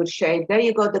in very good shape. There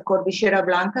you got the Cordillera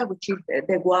Blanca, which is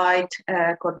the white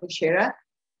Cordillera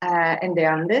in the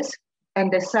Andes. In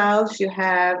the south, you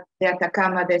have the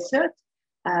Atacama Desert,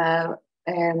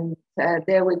 And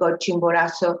there we got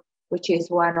Chimborazo, which is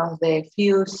one of the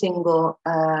few single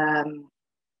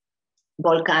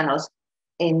volcanoes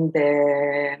in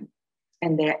the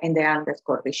Andes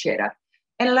Cordillera.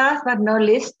 And last but not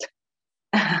least,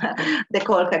 the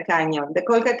Colca Canyon. The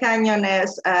Colca Canyon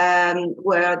is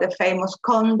where the famous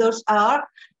condors are,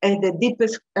 and the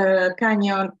deepest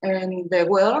canyon in the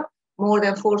world, more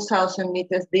than 4,000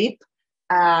 meters deep.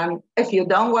 If you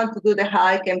don't want to do the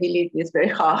hike, and believe me, it's very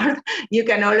hard, you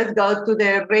can always go to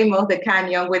the rim of the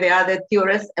canyon with the other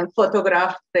tourists and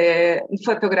photograph the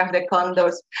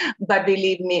condors. But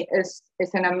believe me, it's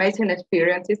an amazing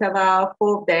experience. It's about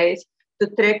 4 days to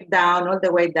trek down, all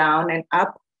the way down and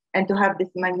up, and to have this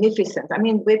magnificent, I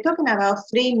mean, we're talking about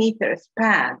 3 meters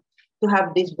span, to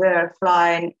have this bird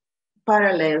flying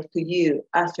parallel to you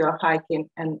as you're hiking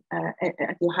and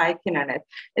you're hiking on it.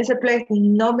 It's a place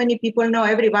not many people know.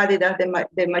 Everybody does the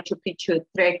Machu Picchu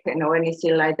trek or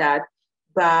anything like that,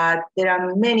 but there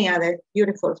are many other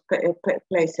beautiful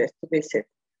places to visit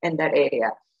in that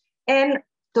area. And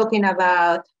talking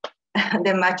about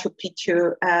the Machu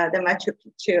Picchu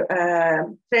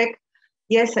trek,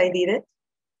 yes, I did it.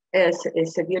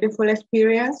 It's a beautiful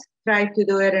experience. Try to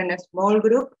do it in a small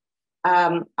group.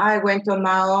 I went on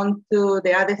my own to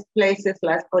the other places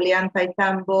like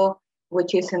Ollantaytambo,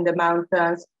 which is in the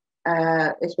mountains.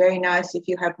 It's very nice if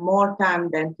you have more time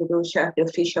than to do just the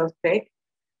official trek.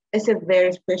 It's a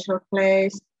very special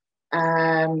place.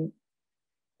 And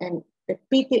the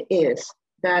pity is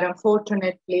that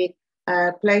unfortunately,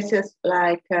 places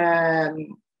like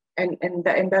in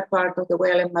that part of the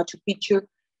world, in Machu Picchu,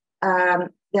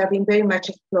 they have been very much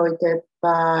exploited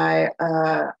by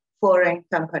foreign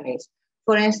companies.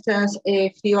 For instance,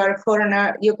 if you are a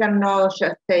foreigner, you cannot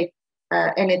just take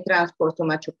any transport to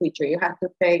Machu Picchu. You have to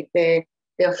take the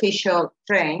official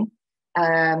train,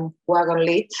 wagon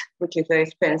lead, which is very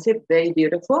expensive, very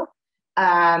beautiful.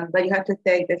 But you have to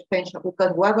take the expensive,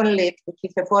 because wagon lead, which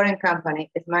is a foreign company,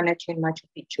 is managing Machu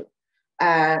Picchu.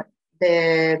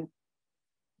 The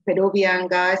Peruvian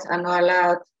guys are not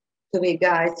allowed to be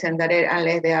guides in that area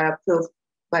unless they are approved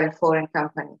by a foreign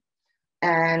company.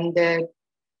 And the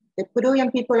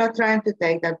Peruvian people are trying to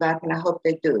take that back, and I hope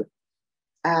they do.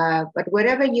 But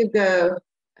wherever you go,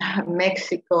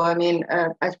 Mexico, I mean,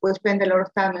 as we spend a lot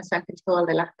of time in San Cristobal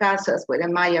de las Casas, where the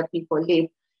Maya people live,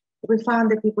 we found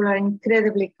that people are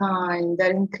incredibly kind,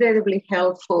 they're incredibly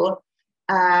helpful,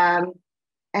 and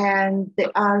they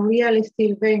are really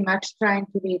still very much trying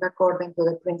to live according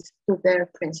to their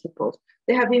principles.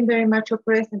 They have been very much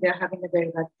oppressed, and they're having a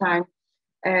very bad time.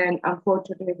 And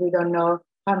unfortunately, we don't know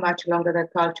how much longer the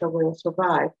culture will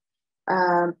survive.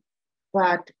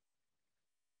 But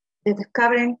the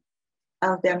discovering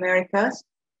of the Americas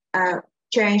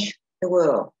changed the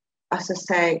world. As I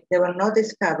say, they were not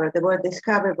discovered. They were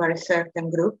discovered by a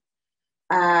certain group.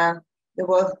 There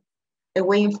was a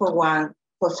win for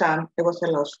some, it was a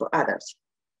loss for others.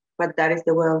 But that is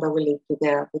the world that we live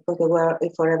today, because the world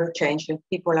is forever changing.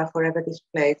 People are forever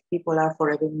displaced. People are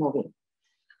forever moving.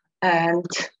 And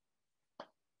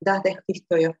that's the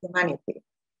history of humanity.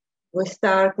 We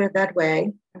started that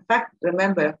way. In fact,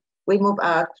 remember, we moved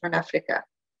out from Africa,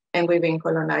 and we've been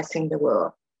colonizing the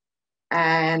world.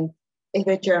 And it's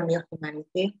a journey of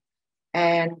humanity.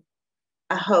 And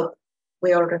I hope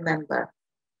we all remember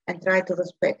and try to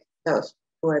respect those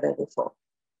who were there before.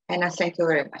 And I thank you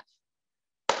very much.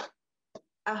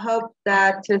 I hope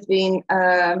that it's been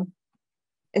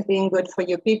good for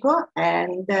you people,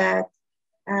 and that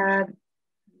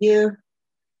you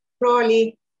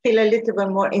probably feel a little bit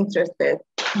more interested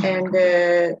in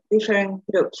the different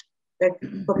groups that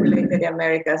populate the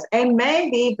Americas. And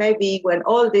maybe when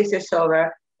all this is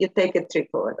over, you take a trip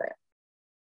over there.